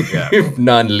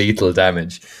 Non-lethal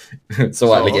damage. So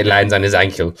what? Like it lands on his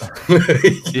ankle.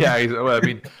 Yeah, well, I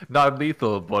mean,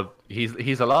 non-lethal, but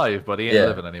he's alive, but he ain't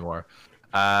living anymore.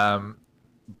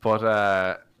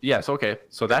 Yes, okay.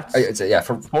 So that's, I'd say,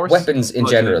 for weapons in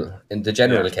general, in the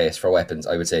general case for weapons,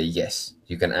 I would say yes,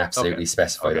 you can absolutely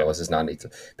specify those as non-lethal,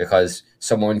 because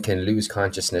someone can lose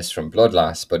consciousness from blood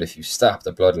loss, but if you stop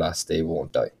the blood loss, they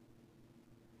won't die.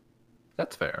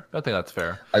 That's fair. I think that's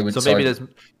fair. Maybe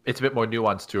it's a bit more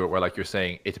nuanced to it, where like you're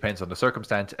saying, it depends on the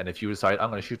circumstance, and if you decide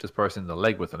I'm going to shoot this person in the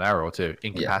leg with an arrow to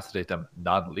incapacitate them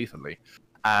non-lethally,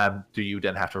 do you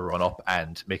then have to run up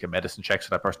and make a medicine check so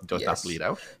that person does not bleed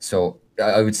out? So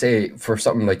I would say for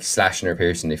something like slashing or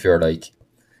piercing, if you're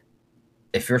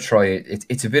trying,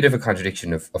 it's a bit of a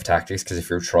contradiction of tactics, because if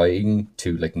you're trying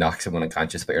to like knock someone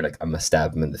unconscious, but you're like, I'm gonna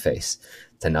stab them in the face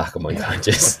to knock them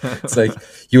unconscious, it's like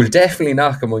you'll definitely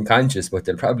knock them unconscious, but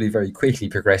they'll probably very quickly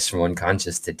progress from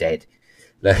unconscious to dead.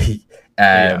 Like,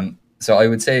 so I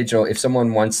would say, Joe, if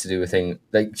someone wants to do a thing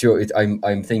like Joe,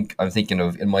 I'm thinking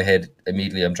of, in my head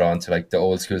immediately, I'm drawn to like the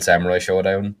old school samurai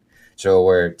showdown, Joe,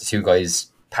 where the two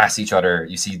guys pass each other.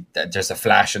 You see that there's a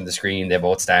flash on the screen. They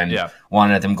both stand. Yeah.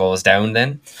 One of them goes down.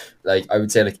 Then, like I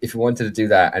would say, like if you wanted to do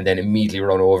that and then immediately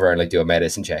run over and like do a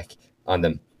medicine check on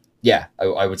them,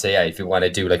 I would say if you want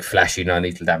to do like flashy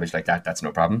non-lethal damage like that, that's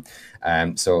no problem.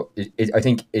 So I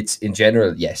think it's in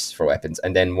general yes for weapons,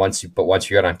 and then once you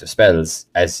get onto spells,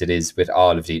 as it is with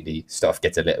all of D&D, stuff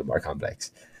gets a little more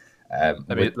complex.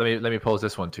 Let me pose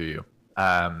this one to you.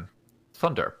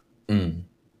 Thunder.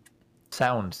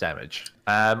 Sound damage.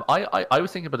 I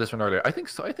was thinking about this one earlier. I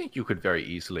think you could very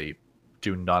easily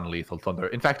do non-lethal thunder.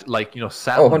 In fact, like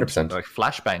sound, 100%. like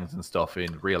flashbangs and stuff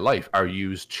in real life are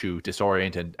used to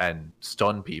disorient and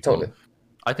stun people. Totally.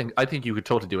 I think you could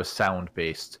totally do a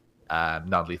sound-based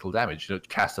non-lethal damage.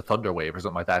 Cast a thunder wave or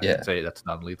something like that. And say that's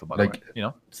non-lethal. By the way,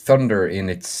 thunder in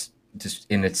its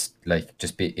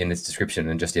description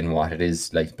and just in what it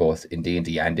is, like both in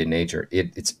D&D and in nature,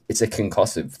 it's a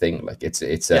concussive thing. Like it's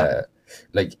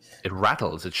like it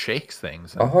rattles, it shakes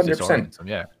things. 100%.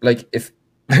 Yeah. Like if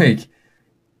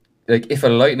like if a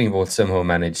lightning bolt somehow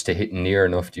managed to hit near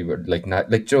enough, you would like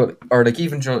not like Joe, or like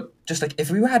even Joe, just like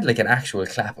if we had like an actual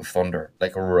clap of thunder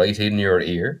like right in your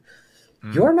ear,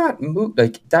 you're not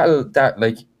like that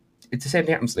like. It's the same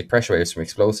thing happens like pressure waves from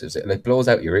explosives. It like blows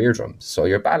out your eardrums, so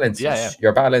your balance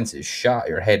is shot.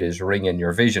 Your head is ringing.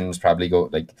 Your vision's probably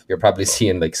you're probably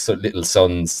seeing like little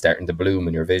suns starting to bloom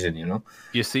in your vision.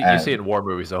 You see it in war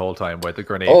movies the whole time, where the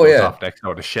grenade goes off next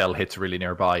door, the shell hits really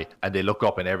nearby, and they look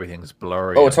up and everything's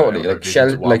blurry. Oh, totally.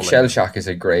 Like shell shock is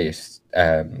a great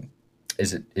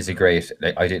is a great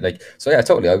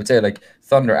totally. I would say like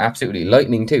thunder, absolutely.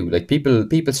 Lightning too. Like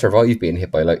people survive being hit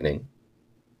by lightning.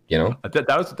 You know?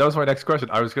 That was my next question.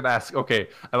 I was going to ask. Okay,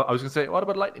 I was going to say, what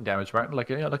about lightning damage, Martin? Like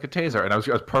like a taser, and I was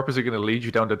purposely going to lead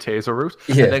you down the taser route,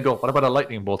 and Yeah. then go, what about a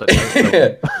lightning bolt that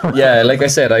melts down? Yeah, like I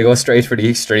said, I go straight for the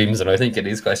extremes, and I think in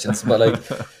these questions, but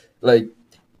like,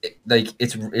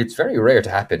 it's very rare to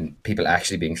happen. People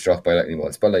actually being struck by lightning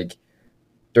bolts, but like,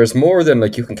 there's more than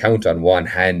like you can count on one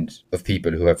hand of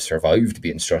people who have survived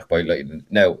being struck by lightning.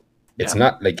 Now, it's Yeah.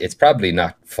 not like it's probably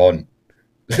not fun.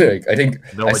 Like I think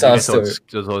I No, and you saw a get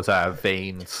story. those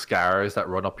vein scars that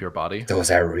run up your body.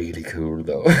 Those are really cool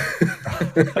though.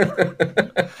 I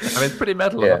mean, it's pretty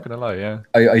metal. I'm Yeah. not gonna lie. Yeah.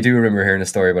 I do remember hearing a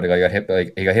story about a guy got hit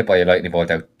by he got hit by a lightning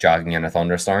bolt out jogging in a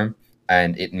thunderstorm,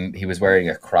 and he was wearing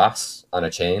a cross on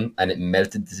a chain, and it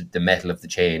melted the metal of the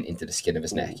chain into the skin of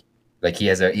his neck. Like he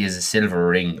has a silver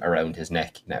ring around his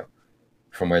neck now,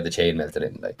 from where the chain melted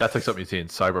in. Like That's like something you see in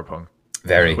Cyberpunk,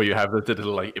 very. where you have the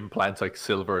little like implants, like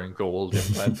silver and gold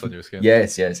implants on your skin.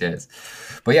 Yes, yes, yes.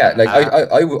 But yeah, like Uh,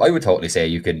 I would totally say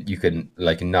you can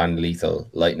like non-lethal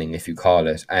lightning if you call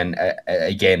it, and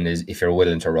again is if you're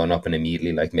willing to run up and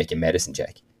immediately like make a medicine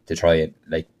check to try it,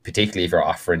 like particularly if you're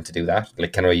offering to do that.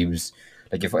 Like, can I use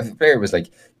like if a player was like,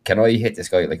 can I hit this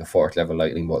guy at like a 4th level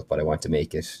lightning bolt, but I want to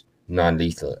make it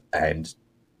non-lethal, and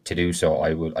to do so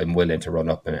I'm willing to run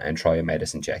up and try a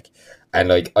medicine check, and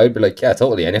like I'd be like, yeah,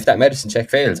 totally. And if that medicine check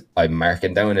fails, I'm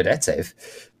marking down a death save.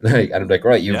 Like, and I'm like,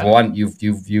 right, you've yeah. won,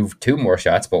 you've 2 more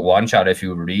shots, but 1 shot if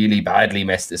you really badly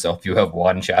mess this up, you have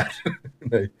 1 shot.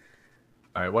 Like,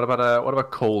 All right. What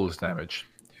about cold damage?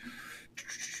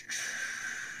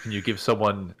 Can you give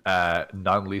someone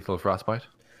non-lethal frostbite?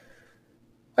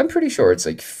 I'm pretty sure it's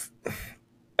like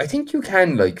I think you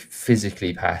can like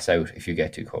physically pass out if you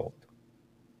get too cold.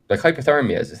 Like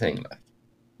hypothermia is a thing. Like,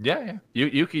 Yeah.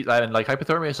 You can, and like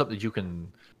hypothermia is something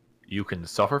you can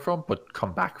suffer from, but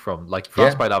come back from. Like yeah.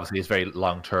 frostbite, obviously, is very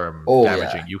long term Oh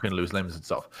damaging. yeah. You can lose limbs and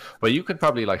stuff, but you can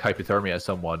probably like hypothermia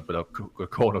someone with a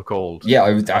cone of cold. Yeah,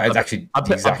 it's actually the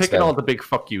I'm exact picking spell. all the big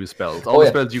fuck you spells. All Oh the yeah.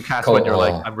 spells you cast Cold. when you're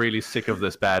like, Oh, I'm really sick of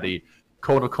this baddie.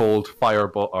 Cone of cold,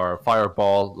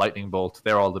 fireball, lightning bolt.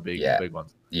 They're all the yeah. big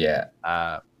ones. Yeah.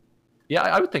 Yeah,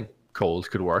 I would think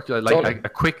cold could work. Like Totally. a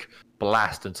quick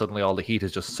blast, and suddenly all the heat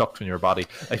is just sucked from your body.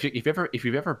 If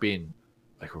you've ever been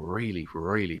like really,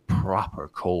 really proper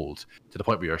cold to the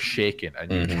point where you're shaking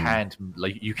and you can't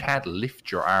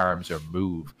lift your arms or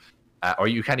move, or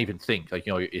you can't even think. Like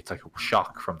it's like a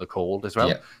shock from the cold as well.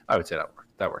 Yeah. I would say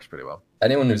that works pretty well.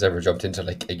 Anyone who's ever jumped into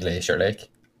like a glacier lake.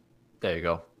 There you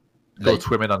go. Go Like,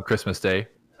 swimming on Christmas Day.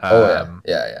 oh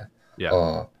yeah. Yeah.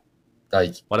 Oh,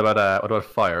 like What about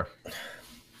fire?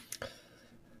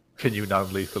 Can you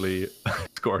non-lethally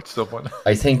scorch someone?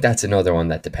 I think that's another one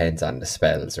that depends on the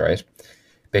spells, right?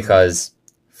 Because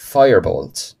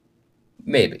firebolt,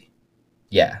 maybe.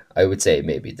 Yeah, I would say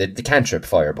maybe the cantrip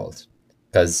firebolt,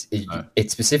 because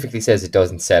it specifically says it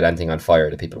doesn't set anything on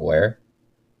fire that people wear.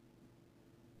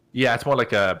 Yeah, it's more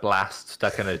like a blast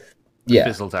that kind of Yeah,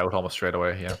 fizzles out almost straight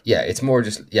away. Yeah. yeah, it's more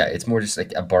just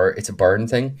like a burn. It's a burn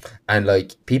thing, and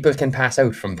like people can pass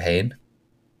out from pain.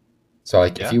 So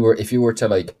like Yeah. if you were to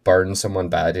like burn someone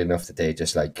bad enough that they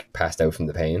just like passed out from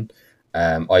the pain,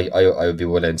 I would be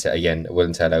willing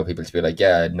to allow people to be like,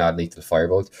 yeah, not lethal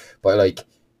firebolt, but like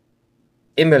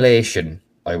immolation,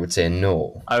 I would say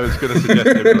no. I was going to suggest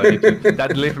immolation.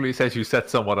 That literally says you set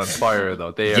someone on fire,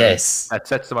 though. Yes. That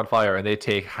sets them on fire, and they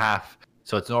take half.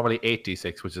 So it's normally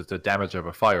 8d6, which is the damage of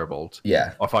a firebolt.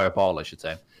 Yeah. Or fireball, I should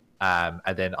say. And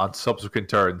then on subsequent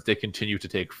turns, they continue to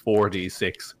take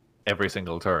 4d6 every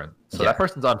single turn. So that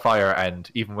person's on fire, and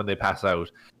even when they pass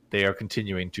out, they are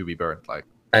continuing to be burnt. Like,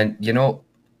 and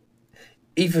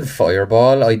even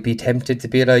fireball, I'd be tempted to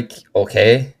be like,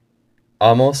 okay,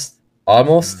 almost.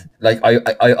 Like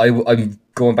I'm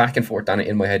going back and forth on it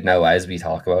in my head now as we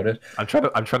talk about it. I'm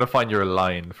trying to find your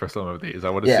line for some of these. I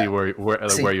want to see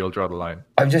where you'll draw the line.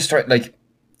 I'm just trying, like,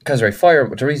 because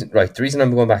the reason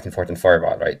I'm going back and forth on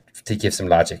fireball, right, to give some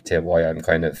logic to why I'm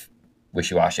kind of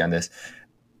wishy-washy on this.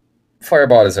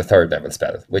 Fireball is a 3rd level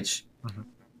spell, which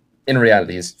in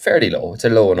reality is fairly low. It's a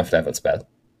low enough level spell.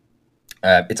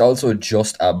 It's also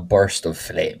just a burst of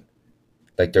flame.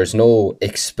 Like, there's no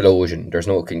explosion. There's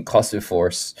no concussive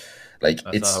force. Like,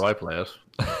 That's not how I play it.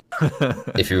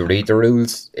 If you read the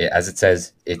rules, as it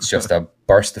says, it's just a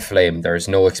burst of flame. There's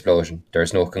no explosion.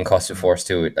 There's no concussive force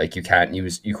to it. Like, you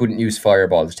couldn't use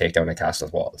fireball to take down a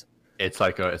castle's walls. It's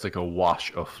like a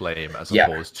wash of flame as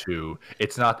opposed to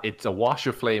it's a wash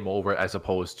of flame over as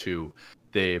opposed to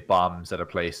the bombs that are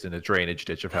placed in the drainage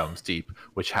ditch of Helm's Deep,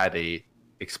 which had a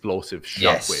explosive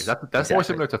shockwave. That's exactly. more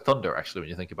similar to thunder, actually, when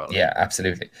you think about it. Yeah,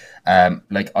 absolutely.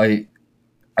 Like I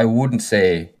wouldn't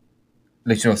say,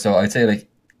 like, so I'd say like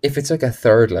if it's like a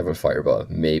third level fireball,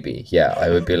 maybe, yeah, I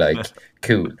would be like,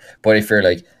 cool. But if you're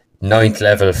like ninth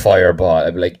level fireball,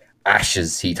 I'd be like,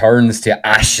 ashes. He turns to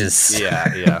ashes.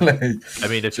 Yeah, yeah. Like, I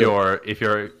mean, so, if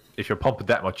you're pumping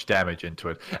that much damage into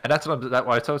it, and that's what I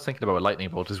was thinking about lightning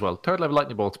bolt as well. Third level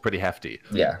lightning bolt's pretty hefty,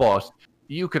 yeah, but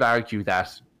you could argue that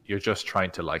you're just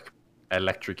trying to like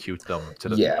electrocute them to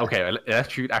the. yeah. Okay,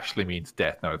 electrocute actually means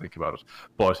death. Now I think about it,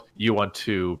 but you want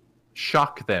to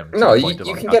shock them to No, the point of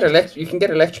you can get unconsciousness. you can get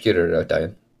electrocuted without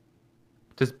dying.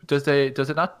 Does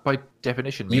it not by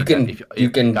definition You mean that can you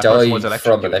if can that person die was from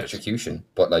electrocuted? electrocution,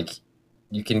 but like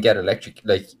you can get electric.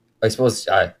 Like I suppose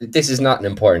this is not an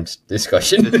important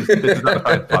discussion. This is not a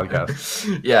science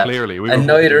podcast. Yeah, Clearly, we and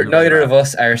were hoping you were neither that. of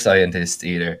us are scientists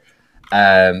either.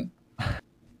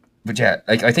 But yeah,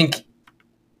 like I think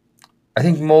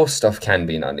most stuff can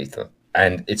be non-lethal,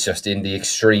 and it's just in the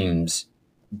extremes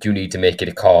you need to make it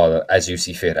a call as you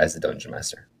see fit as the dungeon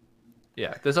master.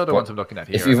 Yeah, there's other But ones I'm looking at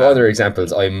if here. you have other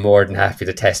examples, I'm more than happy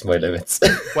to test my limits.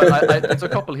 Well, there's a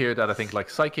couple here that I think like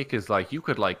psychic is like you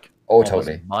could like Oh, almost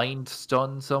totally. mind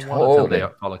stun someone until they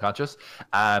Totally. fall unconscious.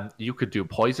 You could do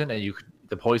poison, and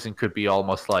the poison could be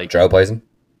almost Drow poison.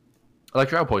 like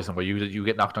drow poison, where you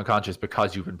get knocked unconscious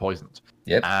because you've been poisoned.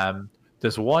 Yep.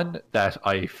 There's one that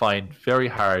I find very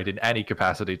hard in any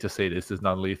capacity to say this is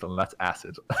non-lethal, and that's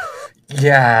acid.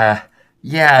 Yeah.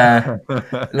 Yeah.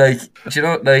 Like, do you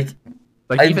know, like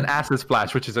Like even acid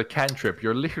splash, which is a cantrip,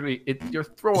 you're literally you're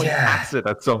throwing acid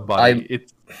at somebody.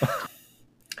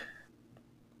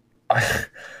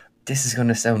 This is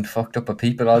gonna sound fucked up, but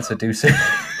people also do say.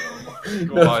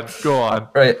 Go on.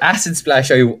 Right, acid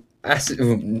splash.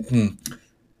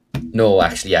 No,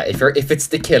 actually, yeah. If it's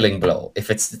the killing blow, if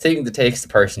it's the thing that takes the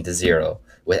person to zero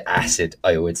with acid,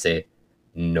 I would say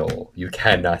no. You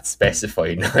cannot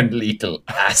specify non-lethal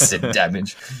acid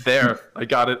damage. There, I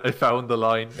got it. I found the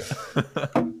line.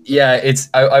 Yeah, it's.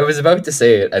 I was about to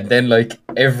say it, and then like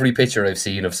every picture I've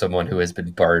seen of someone who has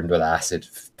been burned with acid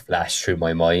flashed through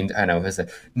my mind, and I was like,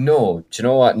 no. Do you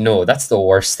know what? No, that's the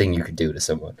worst thing you could do to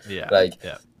someone. Yeah. Like,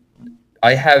 yeah.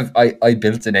 I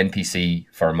built an NPC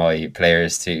for my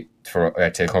players to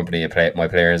accompany my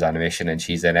players on a mission, and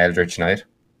she's an Eldritch Knight,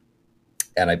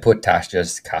 and I put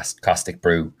Tasha's caustic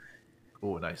brew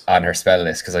Nice. on her spell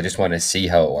list because I just want to see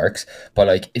how it works. But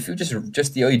like, if you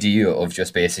just the idea of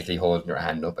just basically holding your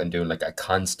hand up and doing like a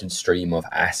constant stream of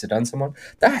acid on someone,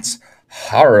 that's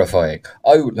horrifying.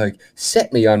 I would like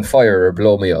set me on fire or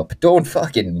blow me up. Don't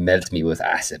fucking melt me with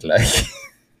acid, like.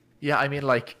 Yeah, I mean,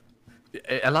 like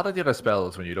a lot of the other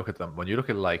spells when you look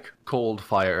at like cold,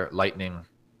 fire, lightning,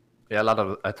 a lot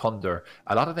of thunder,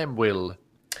 a lot of them will,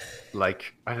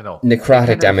 like, I don't know.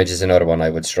 Necrotic damage is another one I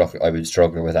would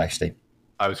struggle with actually.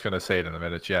 I was going to say it in a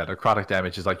minute. Yeah, necrotic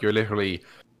damage is like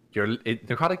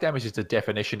necrotic damage is the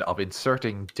definition of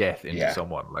inserting death into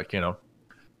someone, like,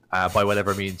 by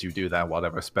whatever means you do that,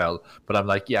 whatever spell. But I'm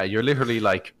like, yeah, you're literally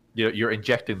like you're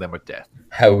injecting them with death.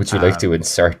 How would you like to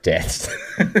insert death?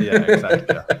 Yeah,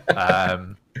 exactly.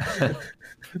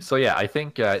 So yeah, I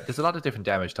think there's a lot of different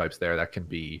damage types there that can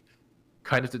be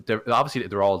kind of obviously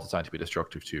they're all designed to be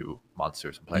destructive to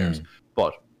monsters and players,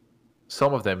 but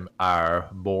some of them are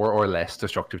more or less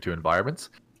destructive to environments.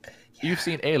 Yeah. You've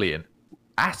seen Alien.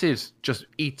 Acid just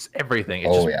eats everything.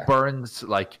 It burns.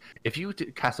 Like, if you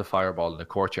cast a fireball in a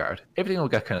courtyard, everything will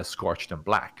get kind of scorched and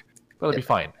black. But it'll be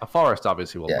fine. A forest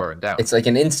obviously will burn down. It's like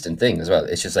an instant thing as well.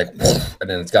 It's just like, and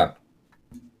then it's gone.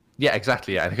 Yeah,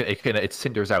 exactly. Yeah, it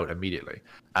cinders out immediately.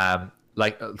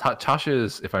 Like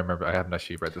Tasha's, if I remember, I haven't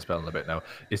actually read the spell in a bit now.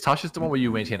 Is Tasha's the one where you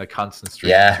maintain a constant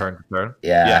streak turn to turn?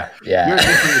 Yeah. You're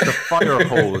literally it's a fire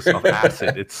hose of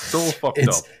acid. It's so fucked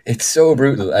up. It's so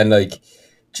brutal, and like,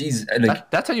 geez,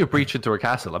 like, that's how you breach into a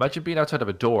castle. Imagine being outside of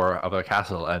a door of a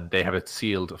castle and they have it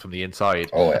sealed from the inside.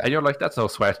 Oh, yeah. And you're like, that's no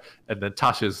sweat. And then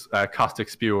Tasha's caustic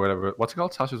spew or whatever. What's it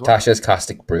called? Tasha's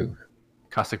caustic brew.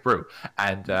 Caustic brew,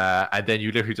 and then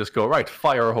you literally just go right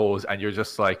fire hose, and you're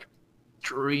just like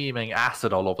streaming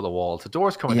acid all over the walls. The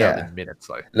door's coming down in minutes.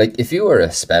 Like if you were a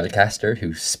spellcaster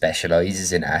who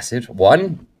specializes in acid,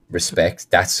 one, respect,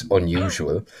 that's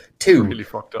unusual. Two, really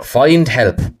fucked up. Find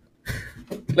help.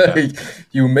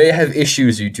 You may have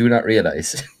issues you do not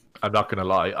realize. I'm not gonna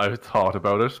lie, I've thought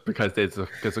about it because there's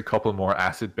a couple more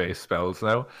acid-based spells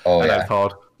now. I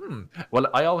thought, well,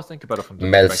 I always think about it from the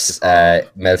Melf's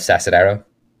acid arrow.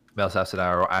 Melf's acid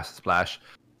arrow, acid splash.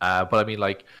 But I mean,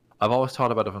 like, I've always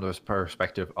thought about it from the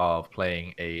perspective of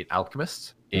playing an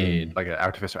alchemist, like an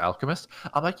artificer alchemist.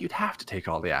 I'm like, you'd have to take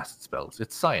all the acid spells.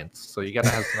 It's science, so you gotta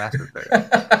have some acid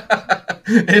there.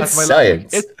 It's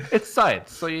science. It's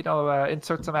science, so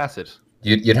insert some acid.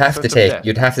 You'd have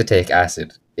to take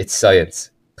acid. It's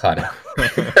science. Connor.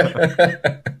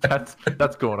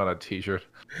 That's going on a t-shirt.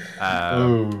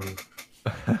 Ooh.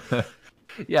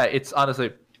 Yeah, it's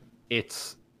honestly,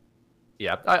 it's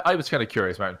yeah. I was kind of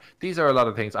curious, Martin. These are a lot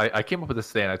of things. I came up with this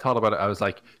today, and I thought about it. I was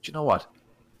like, do you know what?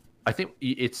 I think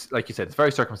it's like you said, it's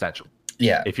very circumstantial.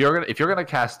 Yeah. If you're gonna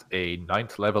cast a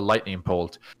 9th level lightning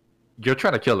bolt, you're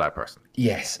trying to kill that person.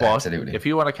 Yes, But absolutely. if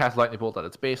you want to cast lightning bolt at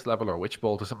its base level or witch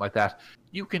bolt or something like that,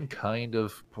 you can kind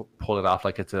of pull it off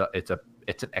like it's an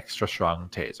extra strong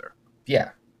taser. Yeah.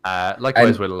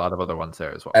 Likewise with a lot of other ones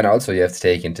there as well. And also you have to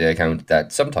take into account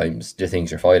that sometimes the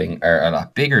things you're fighting are a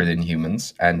lot bigger than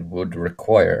humans and would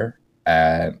require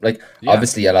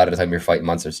obviously a lot of the time you're fighting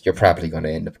monsters, you're probably going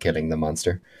to end up killing the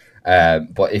monster.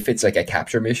 But if it's like a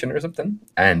capture mission or something,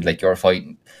 and like you're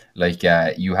fighting, like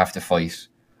you have to fight,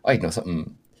 I don't know,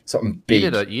 something big.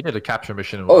 You did a capture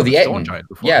mission. Oh, the stone Etten. giant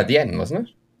before. Yeah, the Etten, wasn't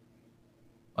it?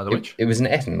 On the witch? It was an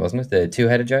Etten, wasn't it? The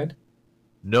two-headed giant.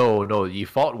 No, you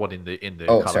fought one in the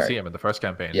Colosseum in the first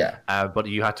campaign. Yeah, but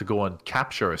you had to go and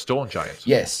capture a stone giant.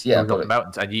 Yes, yeah, but the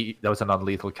mountains, and that was a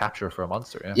non-lethal capture for a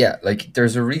monster. Yeah, yeah. Like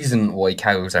there's a reason why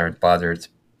cows aren't bothered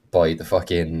by the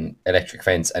fucking electric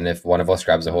fence, and if one of us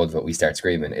grabs a hold of it, we start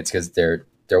screaming. It's because they're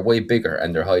way bigger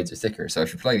and their hides are thicker. So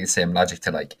if you apply the same logic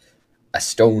to like a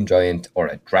stone giant or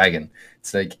a dragon,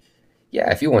 it's like,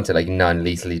 yeah, if you want to like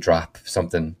non-lethally drop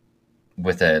something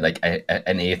with an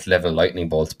 8th level lightning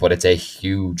bolt, but it's a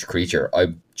huge creature,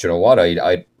 you know what,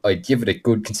 I'd give it a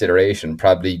good consideration,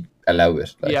 probably allow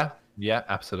it. Like. Yeah,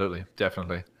 absolutely,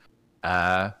 definitely.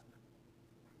 But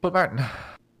Martin,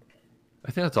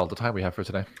 I think that's all the time we have for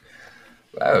today.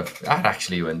 Wow,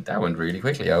 that went really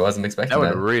quickly. I wasn't expecting that.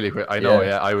 That went really quick. I know.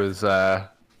 Yeah, I was.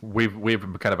 We've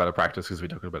been kind of out of practice because we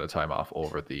took a bit of time off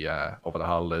over the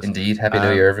holidays. Indeed. Happy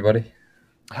New Year, everybody.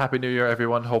 Happy New Year,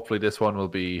 everyone. Hopefully, this one will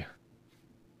be.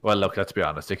 Well, look, let's be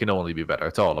honest. It can only be better.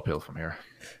 It's all uphill from here.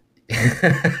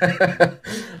 I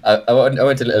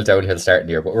went a little downhill starting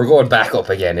here, but we're going back up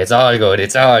again. It's all good.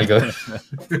 It's all good.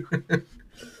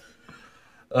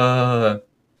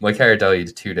 My car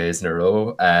died 2 days in a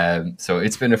row, so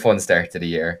it's been a fun start to the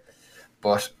year.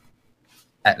 But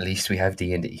at least we have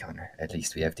D&D, Connor. At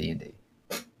least we have D&D.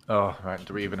 Oh, right.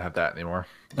 Do we even have that anymore?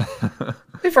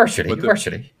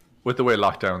 Virtually. With the way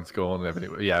lockdown's going,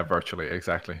 yeah, virtually,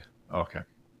 exactly. Okay.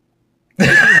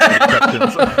 Sorry,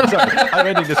 I'm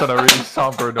ending this on a really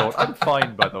somber note. I'm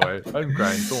fine, by the way. I'm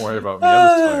grand. Don't worry about me. I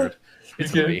was tired.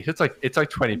 It's late. It's like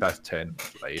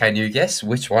 10:20. Late. Can you guess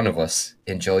which one of us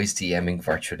enjoys DMing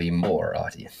virtually more,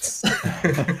 audience?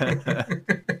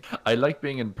 I like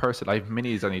being in person. I have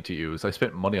minis I need to use. I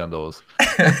spent money on those.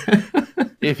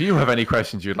 If you have any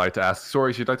questions you'd like to ask,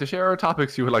 stories you'd like to share, or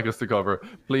topics you would like us to cover,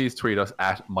 please tweet us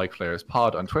at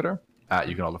MikeFlaresPod on Twitter.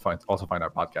 You can also find our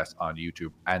podcast on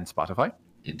YouTube and Spotify.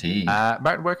 Indeed.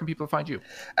 Martin, where can people find you?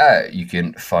 You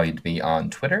can find me on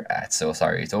Twitter at So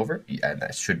Sorry It's Over, and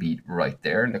that should be right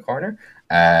there in the corner.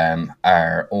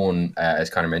 Our own, as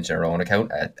Connor mentioned, our own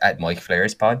account at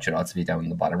MikeFlaresPod should also be down in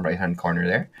the bottom right-hand corner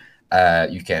there.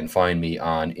 You can find me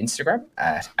on Instagram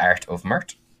at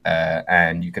ArtOfMirt.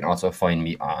 And you can also find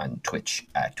me on Twitch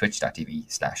at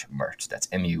twitch.tv/Murt. That's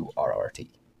MURRT.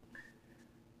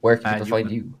 Where can people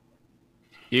find you?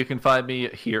 You can find me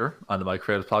here on the Mike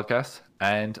Flares podcast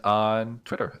and on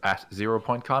Twitter at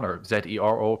 0.Connor,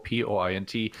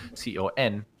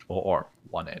 ZeroPointConnor,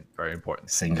 1N. Very important.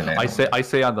 Single N. I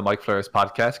say on the Mike Flares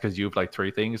podcast because you've like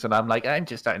 3 things, and I'm like, I'm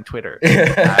just on Twitter.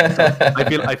 So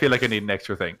I feel like I need an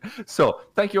extra thing. So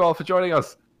thank you all for joining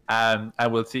us. And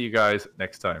we'll see you guys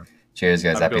next time. Cheers,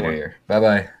 guys. Happy New Year.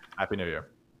 Bye-bye. Happy New Year.